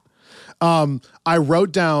great point. I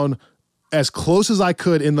wrote down, as close as I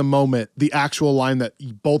could in the moment, the actual line that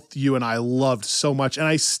both you and I loved so much. And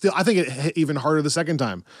I think it hit even harder the second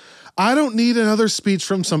time. I don't need another speech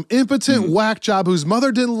from some impotent whack job whose mother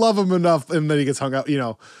didn't love him enough. And then he gets hung out,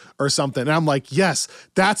 or something. And I'm like, yes,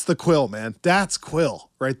 that's the Quill, man. That's Quill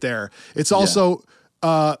right there. It's also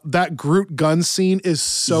that Groot gun scene is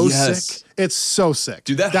so sick. It's so sick.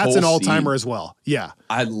 Dude, that's an all-timer as well. Yeah.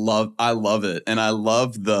 I love it. And I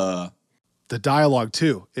love the The dialogue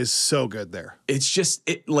too is so good there. It's just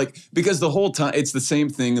because the whole time it's the same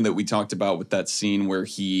thing that we talked about with that scene where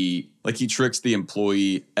he tricks the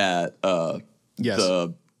employee at the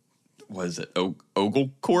what is it,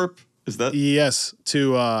 Ogle Corp? Is that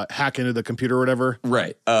to hack into the computer or whatever?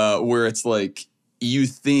 Right. Where it's like you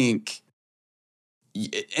think,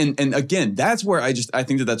 and again, that's where I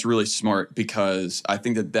think that's really smart, because I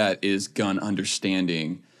think that is Gunn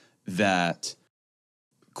understanding that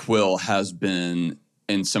Quill has been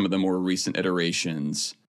in some of the more recent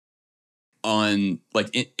iterations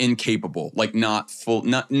incapable, like not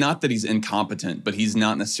that he's incompetent, but he's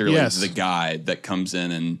not necessarily the guy that comes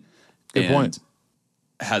in and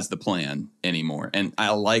has the plan anymore. And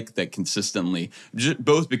I like that consistently,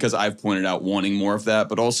 both because I've pointed out wanting more of that,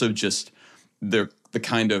 but also just the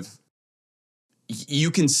kind of,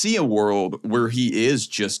 you can see a world where he is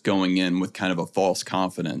just going in with kind of a false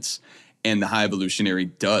confidence, and the High Evolutionary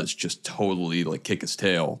does just totally like kick his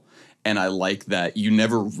tail. And I like that you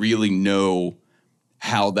never really know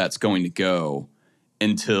how that's going to go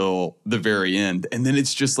until the very end. And then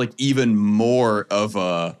it's just like even more of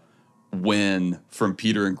a win from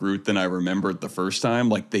Peter and Groot than I remembered the first time.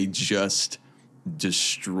 Like they just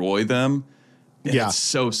destroy them. And it's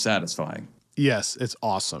so satisfying. Yes, it's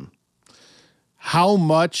awesome. How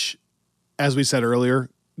much, as we said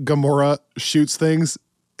earlier, Gamora shoots things,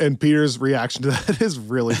 and Peter's reaction to that is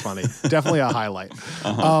really funny. Definitely a highlight.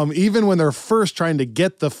 Even when they're first trying to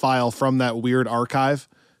get the file from that weird archive,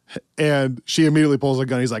 and she immediately pulls a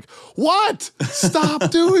gun. He's like, "What? Stop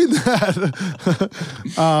doing that."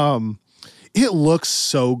 It looks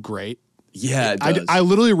so great. Yeah, it does. I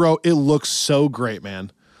literally wrote, "It looks so great,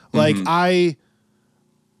 man." Like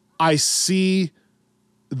I see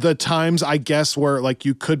the times, I guess, where like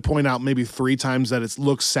you could point out maybe 3 times that it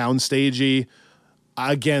looks soundstagey.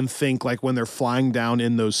 I again think like when they're flying down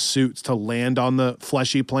in those suits to land on the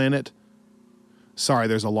fleshy planet. Sorry,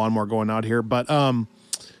 there's a lawnmower going out here, but wow,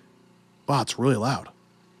 it's really loud.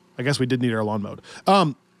 I guess we did need our lawn mowed.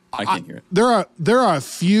 I can't hear it. There are a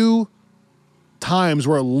few times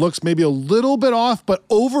where it looks maybe a little bit off, but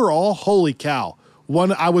overall, holy cow.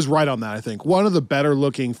 I was right on that, I think. One of the better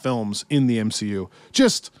looking films in the MCU.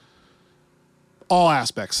 Just all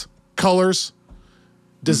aspects. Colors,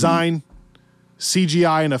 design,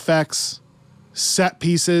 CGI and effects, set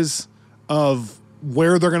pieces of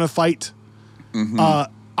where they're going to fight,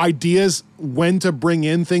 ideas when to bring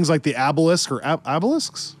in things like the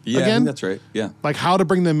obelisks? Yeah, again? I think that's right. Yeah. Like how to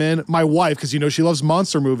bring them in. My wife, because she loves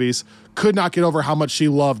monster movies, could not get over how much she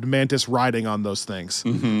loved Mantis riding on those things.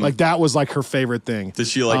 Like that was like her favorite thing. Does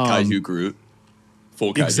she like Kaiju Groot?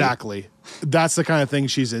 Full Kaiju? Exactly. That's the kind of thing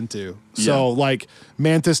she's into. So like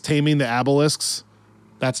Mantis taming the obelisks,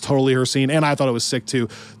 that's totally her scene. And I thought it was sick too.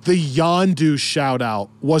 The Yondu shout out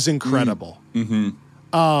was incredible.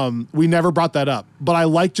 We never brought that up, but I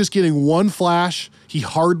like just getting one flash. He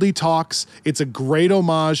hardly talks. It's a great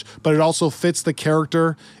homage, but it also fits the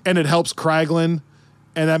character and it helps Kraglin.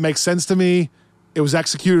 And that makes sense to me. It was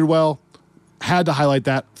executed well. Had to highlight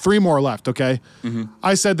that. 3 more left, okay?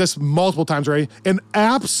 I said this multiple times already. An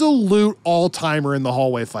absolute all-timer in the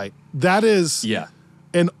hallway fight. That is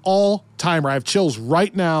an all-timer. I have chills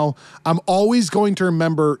right now. I'm always going to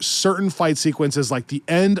remember certain fight sequences like the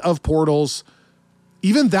end of Portals.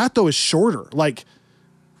 Even that, though, is shorter. Like,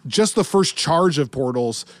 just the first charge of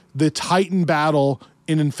Portals, the Titan battle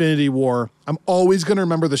in Infinity War. I'm always going to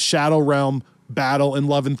remember the Shadow Realm battle in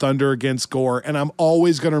Love and Thunder against Gore, and I'm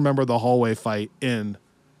always going to remember the hallway fight in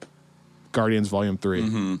Guardians Volume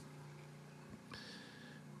 3.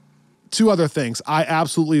 2 other things. I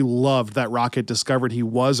absolutely loved that Rocket discovered he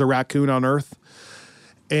was a raccoon on Earth.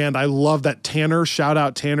 And I love that Tanner, shout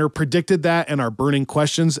out Tanner, predicted that in our Burning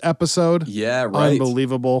Questions episode. Yeah, right.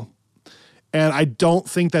 Unbelievable. And I don't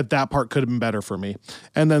think that part could have been better for me.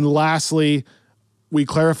 And then lastly, we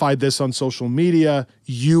clarified this on social media.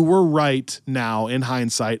 You were right now in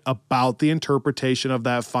hindsight about the interpretation of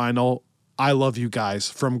that final "I love you guys"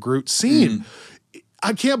 from Groot scene.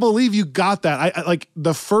 I can't believe you got that. I like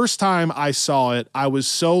the first time I saw it, I was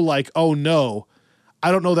so like, oh no,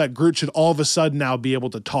 I don't know that Groot should all of a sudden now be able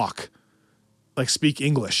to talk, like speak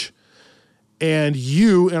English. And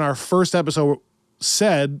you in our first episode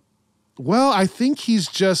said, well, I think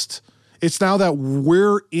it's now that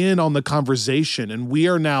we're in on the conversation and we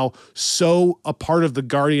are now so a part of the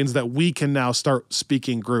Guardians that we can now start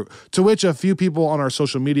speaking Groot. To which a few people on our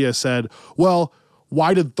social media said, well,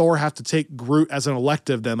 why did Thor have to take Groot as an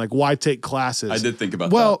elective then? Like, why take classes? I did think about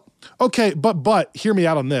that. Well, okay, but hear me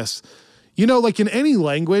out on this. Like in any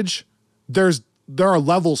language, there are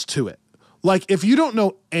levels to it. Like if you don't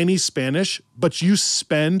know any Spanish, but you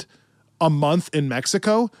spend a month in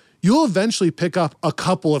Mexico, you'll eventually pick up a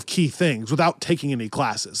couple of key things without taking any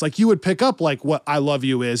classes. Like you would pick up like what I love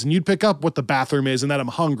you is, and you'd pick up what the bathroom is and that I'm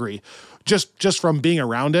hungry just from being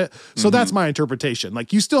around it. So that's my interpretation.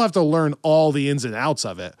 Like you still have to learn all the ins and outs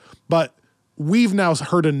of it, but we've now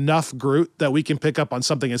heard enough Groot that we can pick up on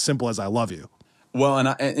something as simple as I love you. Well,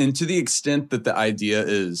 and to the extent that the idea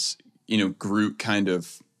is, Groot kind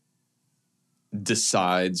of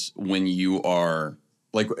decides when you are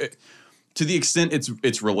like, to the extent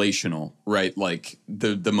it's relational, right? Like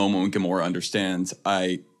the moment when Gamora understands,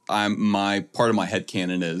 my part of my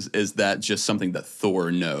headcanon is that just something that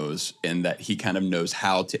Thor knows, and that he kind of knows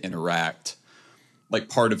how to interact. Like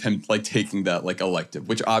part of him like taking that like elective,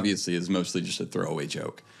 which obviously is mostly just a throwaway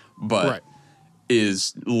joke, but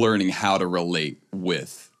is learning how to relate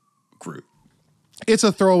with Groot. It's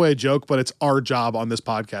a throwaway joke, but it's our job on this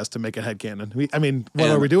podcast to make it headcanon. What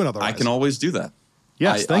are we doing otherwise? I can always do that.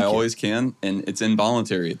 Yes, I always can, and it's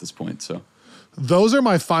involuntary at this point. So those are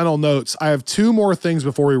my final notes. I have two more things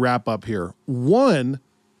before we wrap up here. One,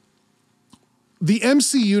 the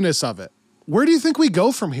MCU-ness of it. Where do you think we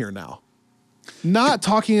go from here now? Not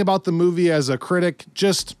talking about the movie as a critic,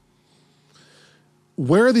 just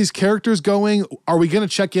where are these characters going? Are we going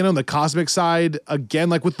to check in on the cosmic side again,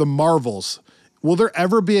 like with the Marvels? Will there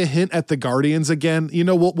ever be a hint at the Guardians again?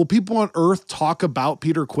 Will people on Earth talk about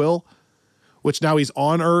Peter Quill, which now he's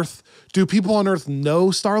on Earth? Do people on Earth know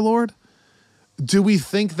Star-Lord? Do we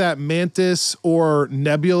think that Mantis or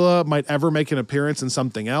Nebula might ever make an appearance in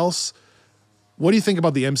something else? What do you think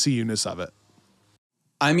about the MCU-ness of it?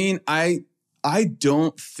 I mean, I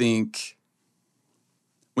don't think,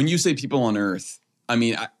 when you say people on Earth, I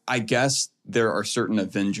mean, I guess there are certain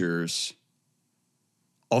Avengers,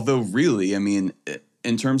 although really, I mean,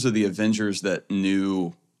 in terms of the Avengers that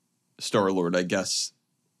knew Star-Lord, I guess,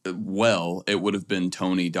 well, it would have been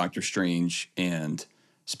Tony, Doctor Strange, and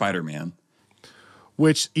Spider-Man.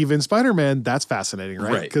 Which even Spider-Man, that's fascinating,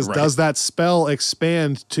 right? Because does that spell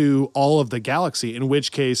expand to all of the galaxy, in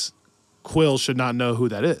which case Quill should not know who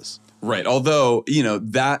that is? Right. Although,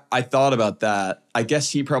 that I thought about that. I guess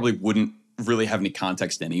he probably wouldn't really have any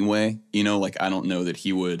context anyway. Like I don't know that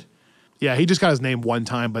he would. Yeah, he just got his name one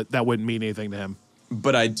time, but that wouldn't mean anything to him.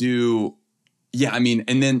 But I do. Yeah, I mean,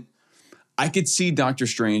 and then I could see Doctor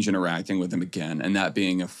Strange interacting with him again, and that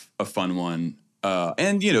being a fun one.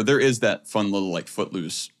 And, there is that fun little like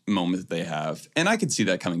Footloose moment that they have. And I could see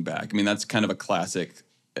that coming back. I mean, that's kind of a classic.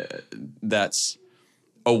 That's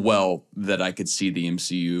a well that I could see the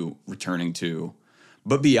MCU returning to.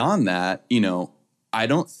 But beyond that, I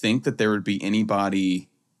don't think that there would be anybody,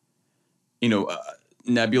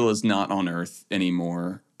 Nebula's not on Earth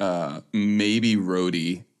anymore. Maybe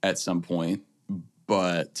Rhodey at some point.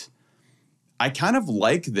 But I kind of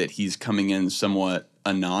like that he's coming in somewhat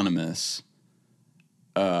anonymous.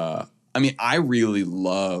 I mean, I really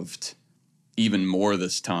loved even more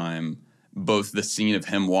this time both the scene of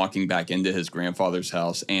him walking back into his grandfather's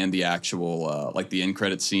house and the actual like the end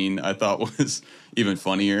credit scene. I thought was even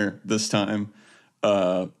funnier this time.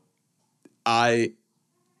 I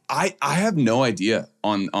have no idea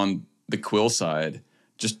on the Quill side,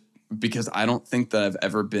 just because I don't think that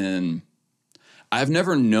I've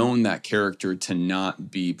never known that character to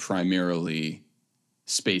not be primarily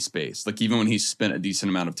space-based. Like even when he's spent a decent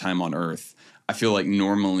amount of time on Earth, I feel like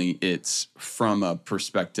normally it's from a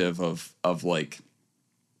perspective of like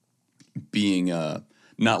being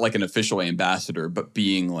not like an official ambassador, but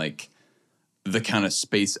being like the kind of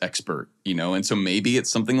space expert, And so maybe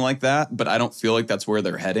it's something like that, but I don't feel like that's where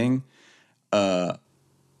they're heading.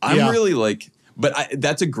 Really like, but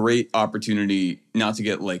that's a great opportunity not to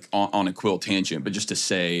get like on a Quill tangent, but just to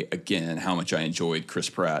say again how much I enjoyed Chris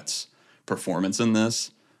Pratt's performance in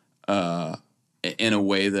this in a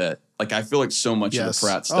way that like I feel like so much of the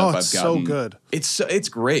Pratt stuff I've gotten so good. It's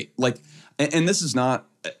great. Like and this is not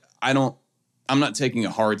I'm not taking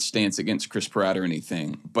a hard stance against Chris Pratt or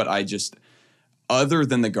anything, but I just, other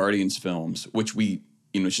than the Guardians films, which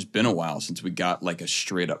it's just been a while since we got like a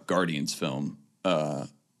straight up Guardians film.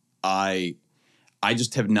 I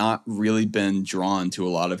just have not really been drawn to a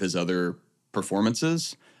lot of his other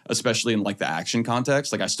performances, especially in like the action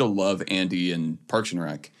context. Like I still love Andy and Parks and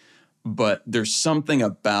Rec, but there's something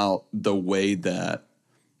about the way that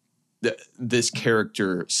this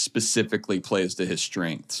character specifically plays to his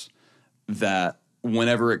strengths that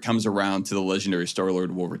whenever it comes around to the legendary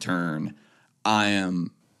Star-Lord will return, I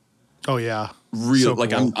am so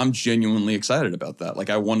like cool. I'm genuinely excited about that. Like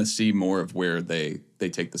I want to see more of where they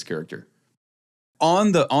take this character.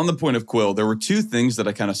 On the point of Quill, there were two things that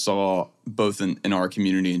I kind of saw both in our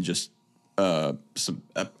community and just some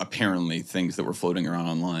apparently things that were floating around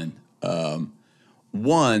online.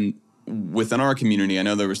 One, within our community, I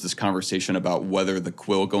know there was this conversation about whether the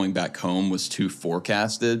Quill going back home was too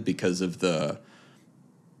forecasted because of the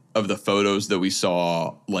photos that we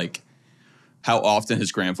saw, like how often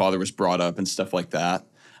his grandfather was brought up and stuff like that.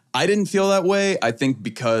 I didn't feel that way. I think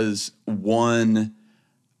because, one,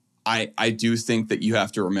 I do think that you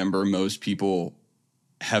have to remember most people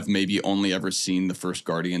have maybe only ever seen the first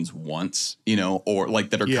Guardians once, you know, or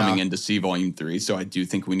like that are coming in to see Volume 3. So I do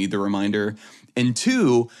think we need the reminder. And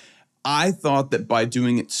two, I thought that by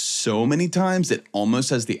doing it so many times, it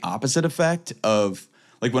almost has the opposite effect of,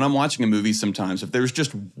 like, when I'm watching a movie sometimes, if there's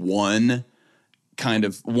just one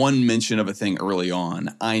mention of a thing early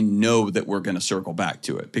on, I know that we're going to circle back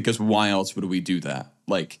to it, because why else would we do that?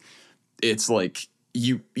 Like, it's like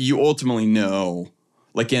you ultimately know,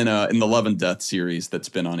 like in the Love and Death series that's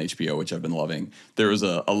been on HBO, which I've been loving, there was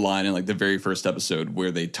a line in like the very first episode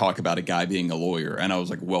where they talk about a guy being a lawyer. And I was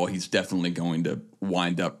like, well, he's definitely going to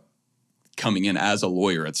wind up coming in as a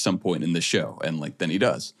lawyer at some point in the show. And like, then he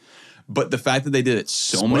does. But the fact that they did it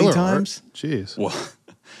so many times, jeez, well,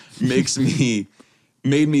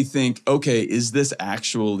 made me think, okay, is this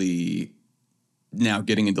actually now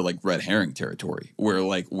getting into like red herring territory where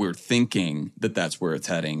like we're thinking that that's where it's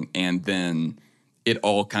heading, and then it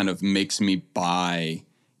all kind of makes me buy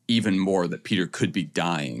even more that Peter could be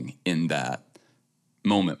dying in that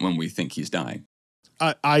moment when we think he's dying.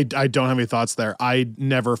 I don't have any thoughts there. I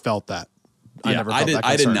never felt that. I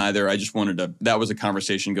didn't either. I just wanted to, that was a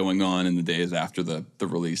conversation going on in the days after the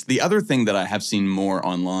release. The other thing that I have seen more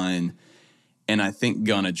online, and I think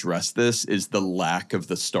Gunn addressed this, is the lack of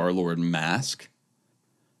the Star-Lord mask.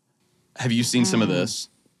 Have you seen some of this?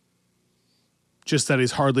 Just that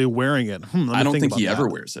he's hardly wearing it. I don't think he ever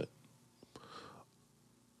wears it.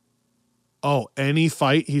 Oh, any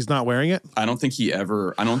fight he's not wearing it? I don't think he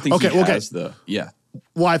has the, yeah.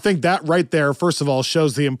 Well, I think that right there, first of all,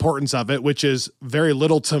 shows the importance of it, which is very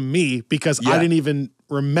little to me, because I didn't even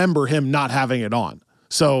remember him not having it on.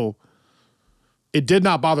 So it did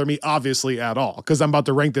not bother me, obviously, at all, because I'm about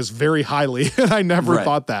to rank this very highly, and I never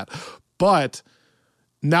thought that. But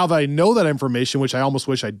now that I know that information, which I almost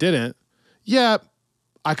wish I didn't, I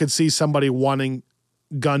could see somebody wanting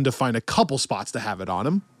Gunn to find a couple spots to have it on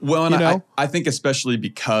him. Well, and I think especially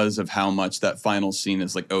because of how much that final scene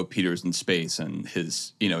is like, oh, Peter's in space, and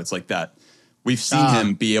his, you know, it's like that. We've seen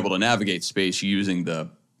him be able to navigate space using the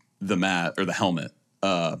mat or the helmet.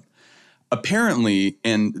 Apparently,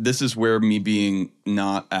 and this is where me being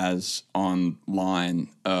not as online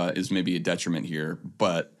is maybe a detriment here,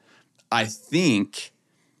 but I think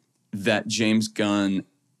that James Gunn,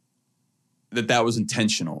 that was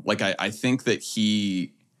intentional. Like, I think that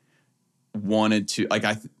he wanted to, like,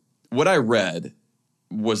 what I read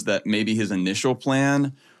was that maybe his initial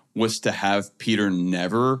plan was to have Peter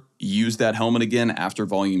never use that helmet again after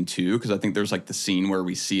Volume 2, because I think there's like the scene where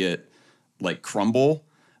we see it like crumble.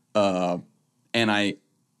 And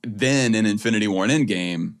then in Infinity War and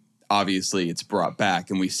Endgame, obviously it's brought back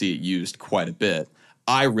and we see it used quite a bit.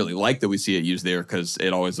 I really like that we see it used there because it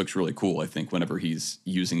always looks really cool, I think, whenever he's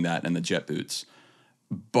using that in the jet boots.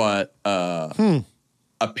 But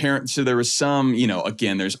apparently, so there was some, you know,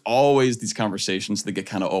 again, there's always these conversations that get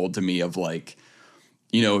kind of old to me of like,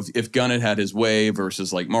 you know, if Gunn had his way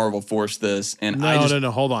versus like Marvel forced this. And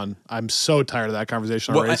no, hold on. I'm so tired of that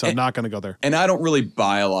conversation already, so I'm not going to go there. And I don't really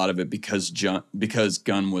buy a lot of it because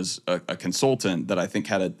Gunn was a consultant that I think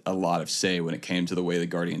had a lot of say when it came to the way the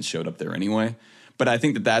Guardians showed up there anyway. But I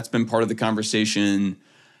think that that's been part of the conversation.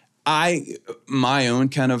 My own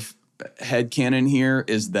kind of headcanon here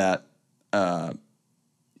is that,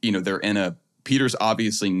 you know, they're Peter's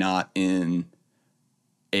obviously not in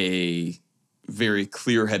a very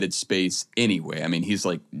clear-headed space anyway. I mean, he's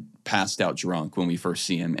like passed out drunk when we first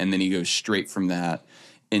see him, and then he goes straight from that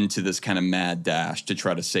into this kind of mad dash to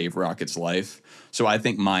try to save Rocket's life. So I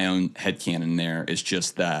think my own headcanon there is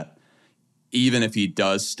just that even if he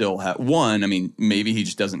does still have one, I mean, maybe he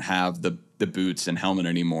just doesn't have the boots and helmet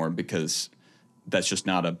anymore because that's just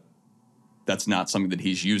that's not something that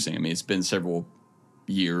he's using. I mean, it's been several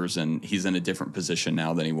years and he's in a different position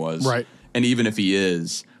now than he was. Right. And even if he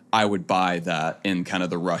is, I would buy that in kind of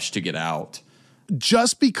the rush to get out.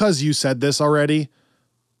 Just because you said this already,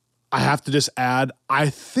 I have to just add, I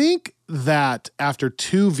think that after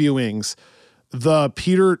 2 viewings, the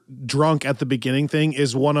Peter drunk at the beginning thing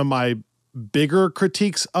is one of my bigger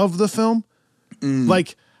critiques of the film.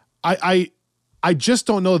 Like, I just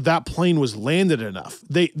don't know that plane was landed enough.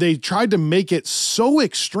 They tried to make it so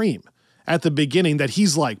extreme at the beginning that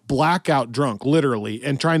he's like blackout drunk, literally,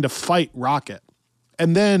 and trying to fight Rocket.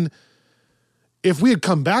 And then if we had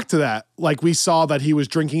come back to that, like we saw that he was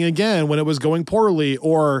drinking again when it was going poorly,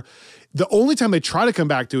 or the only time they try to come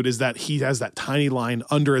back to it is that he has that tiny line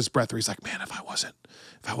under his breath where he's like, man, if I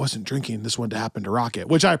wasn't drinking, this wouldn't happen to Rocket,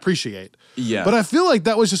 which I appreciate. Yeah. But I feel like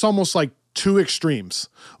that was just almost like two extremes.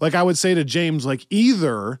 Like I would say to James, like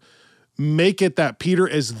either make it that Peter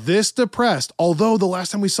is this depressed, although the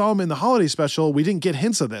last time we saw him in the holiday special, we didn't get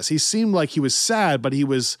hints of this. He seemed like he was sad, but he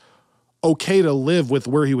was okay to live with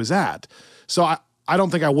where he was at. So I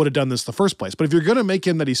don't think I would have done this the first place. But if you're going to make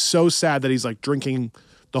him that he's so sad that he's like drinking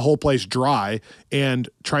the whole place dry and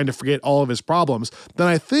trying to forget all of his problems, then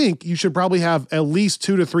I think you should probably have at least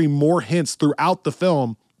 2 to 3 more hints throughout the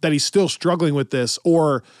film that he's still struggling with this,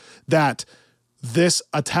 or that this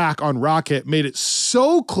attack on Rocket made it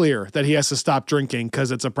so clear that he has to stop drinking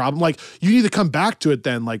because it's a problem. Like, you need to come back to it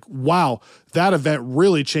then. Like, wow, that event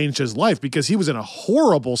really changed his life because he was in a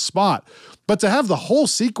horrible spot. But to have the whole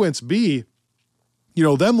sequence be, you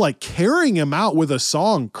know, them like carrying him out with a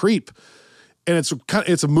song, Creep, and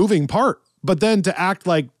it's a moving part, but then to act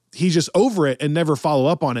like he's just over it and never follow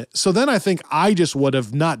up on it. So then I think I just would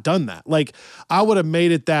have not done that. Like, I would have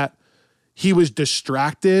made it that he was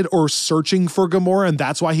distracted or searching for Gamora, and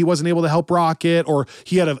that's why he wasn't able to help Rocket, or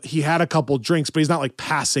he had a couple drinks, but he's not like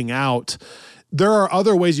passing out. There are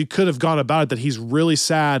other ways you could have gone about it, that he's really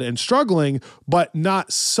sad and struggling, but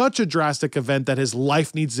not such a drastic event that his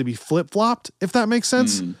life needs to be flip-flopped, if that makes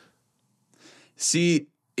sense. See,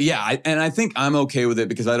 yeah, and I think I'm okay with it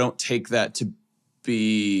because I don't take that to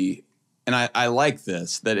be, and I like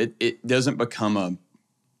this, that it doesn't become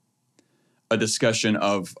a discussion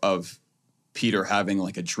of Peter having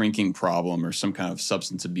like a drinking problem or some kind of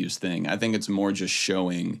substance abuse thing. I think it's more just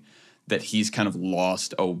showing that he's kind of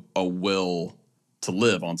lost a will to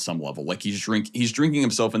live on some level. Like he's drinking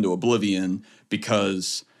himself into oblivion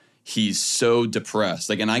because he's so depressed.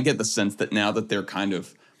 Like, and I get the sense that now that they're kind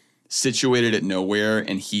of situated at nowhere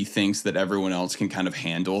and he thinks that everyone else can kind of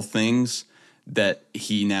handle things, that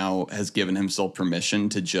he now has given himself permission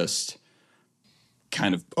to just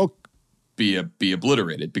kind of be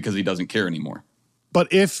obliterated because he doesn't care anymore.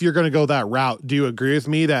 But if you're going to go that route, do you agree with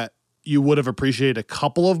me that you would have appreciated a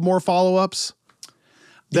couple of more follow-ups?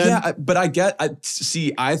 Yeah, but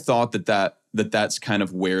I thought that's kind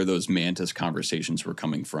of where those Mantis conversations were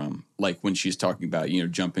coming from. Like when she's talking about, you know,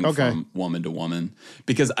 jumping from woman to woman,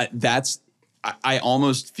 because I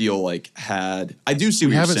almost feel like I do see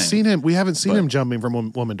what you're saying. We haven't seen him jumping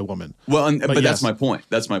from woman to woman. Well, but yes. That's my point.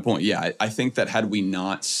 That's my point. Yeah, I think that had we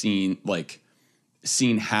not seen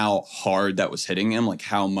how hard that was hitting him, like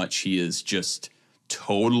how much he is just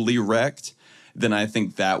totally wrecked, then I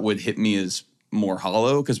think that would hit me as more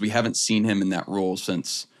hollow, because we haven't seen him in that role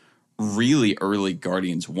since really early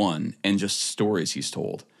Guardians 1 and just stories he's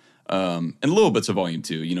told. And little bits of Volume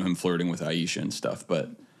 2, you know, him flirting with Aisha and stuff,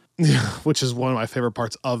 but... Yeah, which is one of my favorite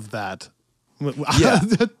parts of that. Yeah.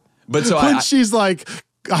 But so when she's like,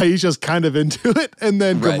 Aisha's kind of into it, and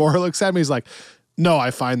then Gamora looks at me, he's like, no,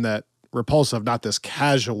 I find that repulsive, not this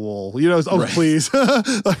casual, you know, please.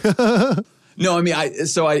 No, I mean, I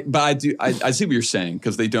see what you're saying,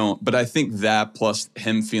 because they don't, but I think that plus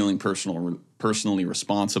him feeling personally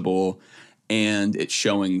responsible, and it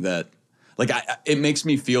showing that, like, it makes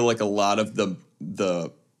me feel like a lot of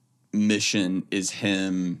the mission is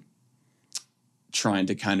him trying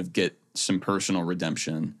to kind of get some personal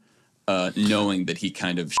redemption, knowing that he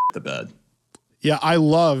kind of shit the bed. Yeah, I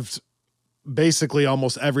loved basically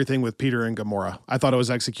almost everything with Peter and Gamora. I thought it was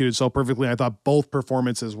executed so perfectly. I thought both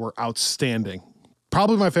performances were outstanding.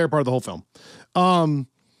 Probably my favorite part of the whole film.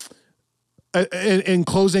 In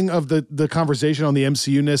closing of the conversation on the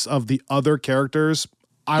MCU-ness of the other characters,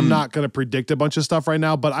 I'm not going to predict a bunch of stuff right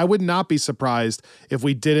now, but I would not be surprised if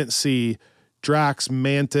we didn't see Drax,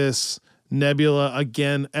 Mantis, Nebula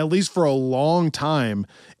again, at least for a long time.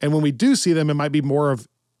 And when we do see them, it might be more of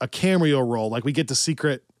a cameo role. Like we get to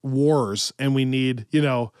Secret Wars and we need, you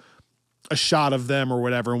know, a shot of them or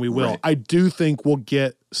whatever, and we will. Right. I do think we'll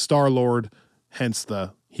get Star-Lord, hence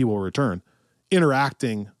he will return,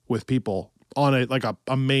 interacting with people on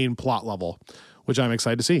a main plot level, which I'm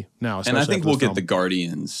excited to see now. And I think we'll get the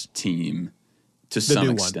Guardians team to some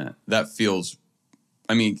extent. That feels,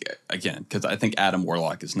 I mean, again, because I think Adam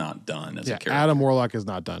Warlock is not done as a character. Adam Warlock is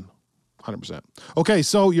not done. 100%. Okay,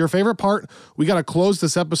 so your favorite part, we got to close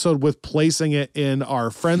this episode with placing it in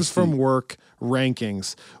our Friends from Work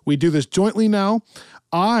rankings. We do this jointly now.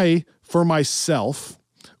 I, for myself,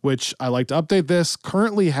 which I like to update this,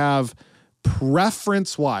 currently have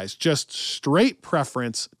preference-wise, just straight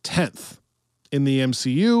preference, 10th in the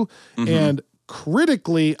MCU, and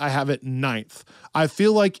Critically, I have it 9th. I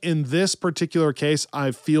feel like in this particular case,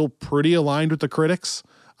 I feel pretty aligned with the critics.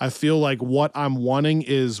 I feel like what I'm wanting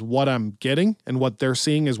is what I'm getting, and what they're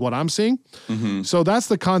seeing is what I'm seeing. Mm-hmm. So that's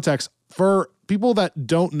the context. For people that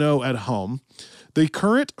don't know at home, the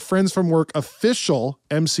current Friends from Work official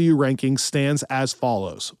MCU ranking stands as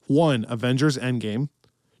follows. 1, Avengers Endgame.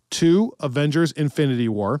 2, Avengers Infinity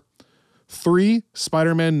War. 3,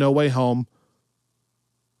 Spider-Man No Way Home.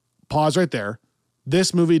 Pause right there.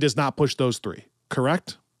 This movie does not push those 3,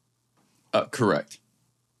 correct? Correct.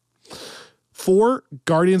 4,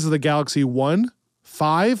 Guardians of the Galaxy 1.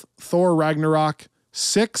 5, Thor Ragnarok.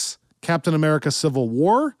 6, Captain America Civil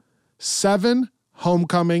War. 7,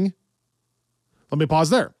 Homecoming. Let me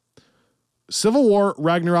pause there. Civil War,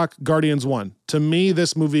 Ragnarok, Guardians 1. To me,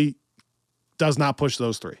 this movie does not push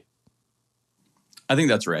those 3. I think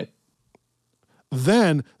that's right.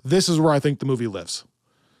 Then, this is where I think the movie lives.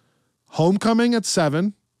 Homecoming at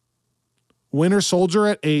 7. Winter Soldier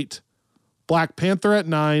at 8. Black Panther at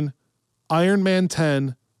 9. Iron Man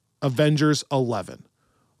 10. Avengers 11.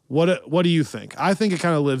 What do you think? I think it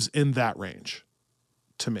kind of lives in that range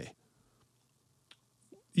to me.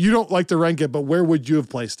 You don't like to rank it, but where would you have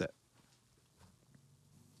placed it?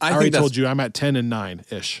 I already told you I'm at 10 and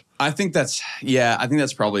 9-ish. I think that's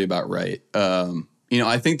probably about right.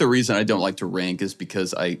 I think the reason I don't like to rank is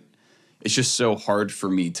because it's just so hard for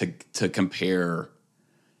me to compare.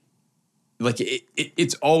 Like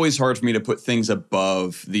it's always hard for me to put things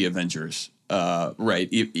above the Avengers, right?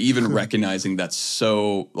 Even recognizing that's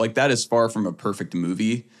so, like, that is far from a perfect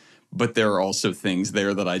movie, but there are also things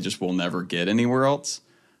there that I just will never get anywhere else.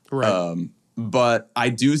 Right. But I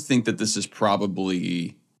do think that this is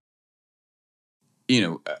probably,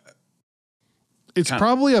 it's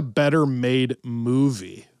probably a better made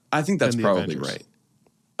movie. I think that's probably Avengers.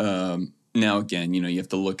 right. Now, again, you have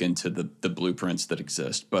to look into the blueprints that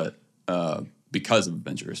exist, but because of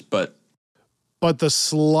Avengers. But the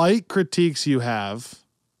slight critiques you have,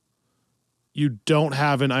 you don't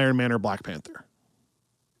have in Iron Man or Black Panther.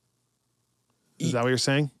 Is that what you're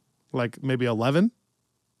saying? Like maybe 11?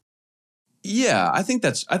 Yeah, I think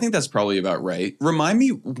that's probably about right. Remind me,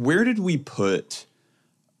 where did we put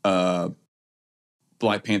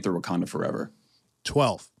Black Panther Wakanda Forever?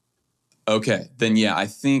 12. Okay, then yeah, I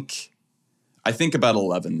think about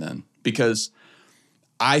 11 then, because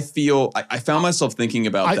I found myself thinking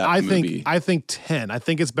about that movie. I think 10. I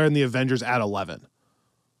think it's better than the Avengers at 11.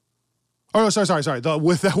 Oh, no, sorry.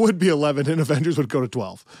 That would be 11 and Avengers would go to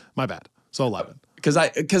 12. My bad. So 11. Because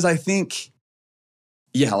I think,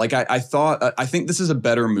 yeah, like I think this is a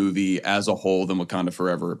better movie as a whole than Wakanda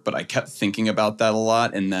Forever, but I kept thinking about that a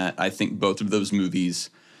lot, and that I think both of those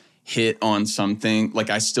movies hit on something.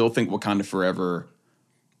 Like, I still think Wakanda Forever,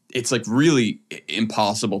 it's like really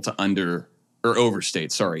impossible to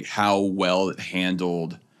overstate, how well it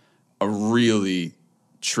handled a really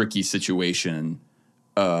tricky situation,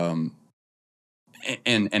 and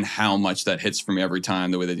how much that hits for me every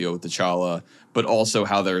time, the way they deal with T'Challa, but also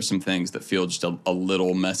how there are some things that feel just a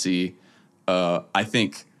little messy. I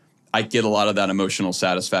think I get a lot of that emotional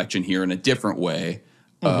satisfaction here in a different way,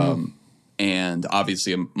 and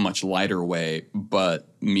obviously a much lighter way, but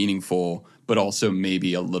meaningful, but also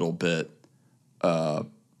maybe a little bit,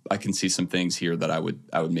 I can see some things here that I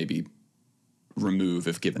would maybe remove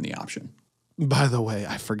if given the option. By the way,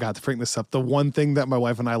 I forgot to bring this up. The one thing that my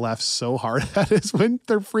wife and I laugh so hard at is when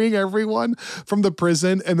they're freeing everyone from the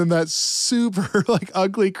prison, and then that super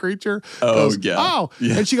ugly creature goes, "Oh,"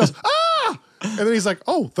 and she goes, "Ah!" And then he's like,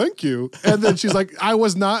 "Oh, thank you." And then she's like, "I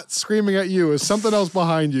was not screaming at you. It's something else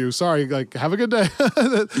behind you. Sorry. Like, have a good day."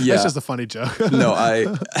 That's just a funny joke. No,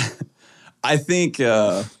 I think.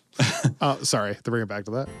 Sorry to bring it back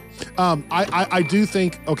to that. I do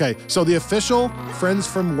think, okay, so the official Friends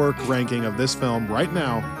from Work ranking of this film right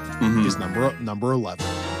now is number 11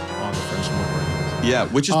 on the Friends from Work rankings. Yeah,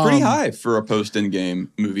 which is pretty high for a post-Endgame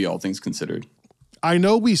movie, all things considered. I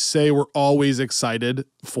know we say we're always excited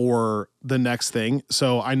for the next thing,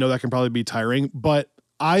 so I know that can probably be tiring, but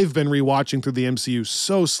I've been rewatching through the MCU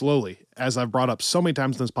so slowly, as I've brought up so many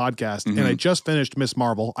times in this podcast, and I just finished Ms.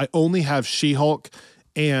 Marvel. I only have She-Hulk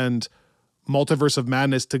and Multiverse of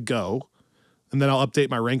Madness to go, and then I'll update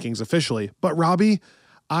my rankings officially. But Robby,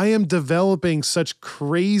 I am developing such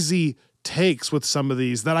crazy takes with some of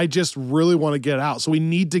these that I just really want to get out. So we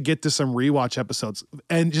need to get to some rewatch episodes.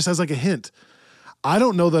 And just as like a hint, I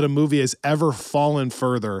don't know that a movie has ever fallen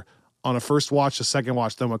further on a first watch, a second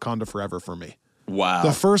watch than Wakanda Forever for me. Wow.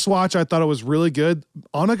 The first watch, I thought it was really good.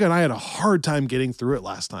 Annika and I had a hard time getting through it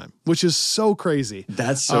last time, which is so crazy.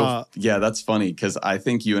 That's so, that's funny because I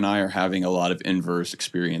think you and I are having a lot of inverse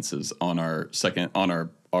experiences on our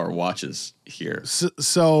watches here.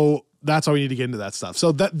 So that's why we need to get into that stuff.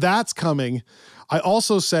 So that's coming. I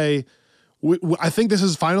also say, I think this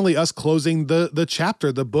is finally us closing the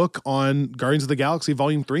chapter, the book on Guardians of the Galaxy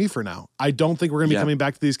Volume 3 for now. I don't think we're going to be coming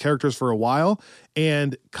back to these characters for a while.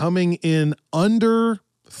 And coming in under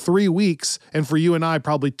 3 weeks, and for you and I,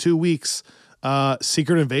 probably 2 weeks,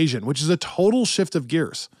 Secret Invasion, which is a total shift of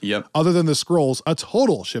gears. Yep. Other than the scrolls, a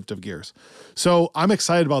total shift of gears. So I'm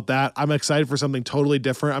excited about that. I'm excited for something totally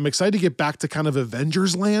different. I'm excited to get back to kind of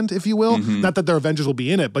Avengers land, if you will. Mm-hmm. Not that their Avengers will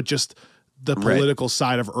be in it, but just the political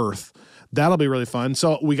side of Earth. That'll be really fun.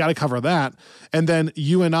 So we got to cover that. And then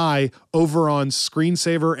you and I over on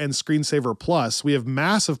Screensaver and Screensaver Plus, we have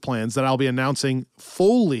massive plans that I'll be announcing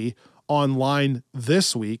fully online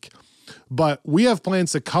this week. But we have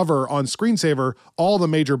plans to cover on Screensaver all the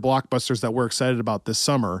major blockbusters that we're excited about this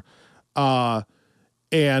summer.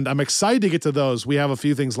 And I'm excited to get to those. We have a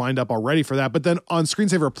few things lined up already for that. But then on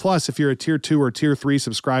Screensaver Plus, if you're a tier 2 or tier 3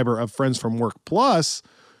 subscriber of Friends from Work Plus,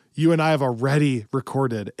 you and I have already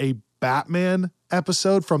recorded a Batman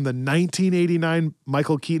episode from the 1989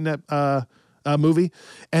 Michael Keaton movie,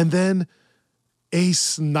 and then a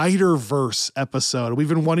Snyderverse episode. We've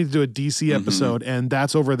been wanting to do a DC episode, and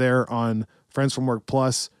that's over there on Friends from Work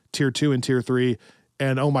Plus, tier 2 and tier 3.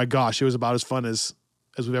 And oh my gosh, it was about as fun as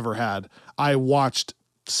we've ever had. I watched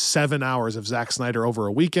 7 hours of Zack Snyder over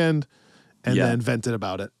a weekend and then vented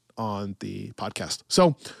about it on the podcast.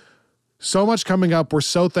 So much coming up. We're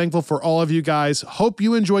so thankful for all of you guys. Hope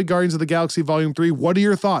you enjoyed Guardians of the Galaxy Volume 3. What are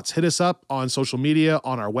your thoughts? Hit us up on social media,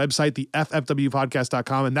 on our website, the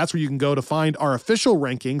ffwpodcast.com, and that's where you can go to find our official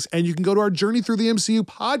rankings, and you can go to our Journey Through the MCU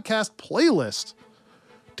podcast playlist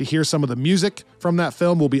to hear some of the music from that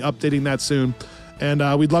film. We'll be updating that soon,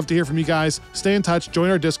 and we'd love to hear from you guys. Stay in touch.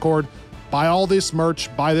 Join our Discord. Buy all this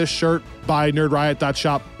merch. Buy this shirt. Buy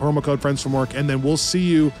nerdriot.shop, promo code Friends from Work, and then we'll see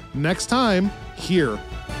you next time here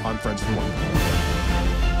on Friends from Work.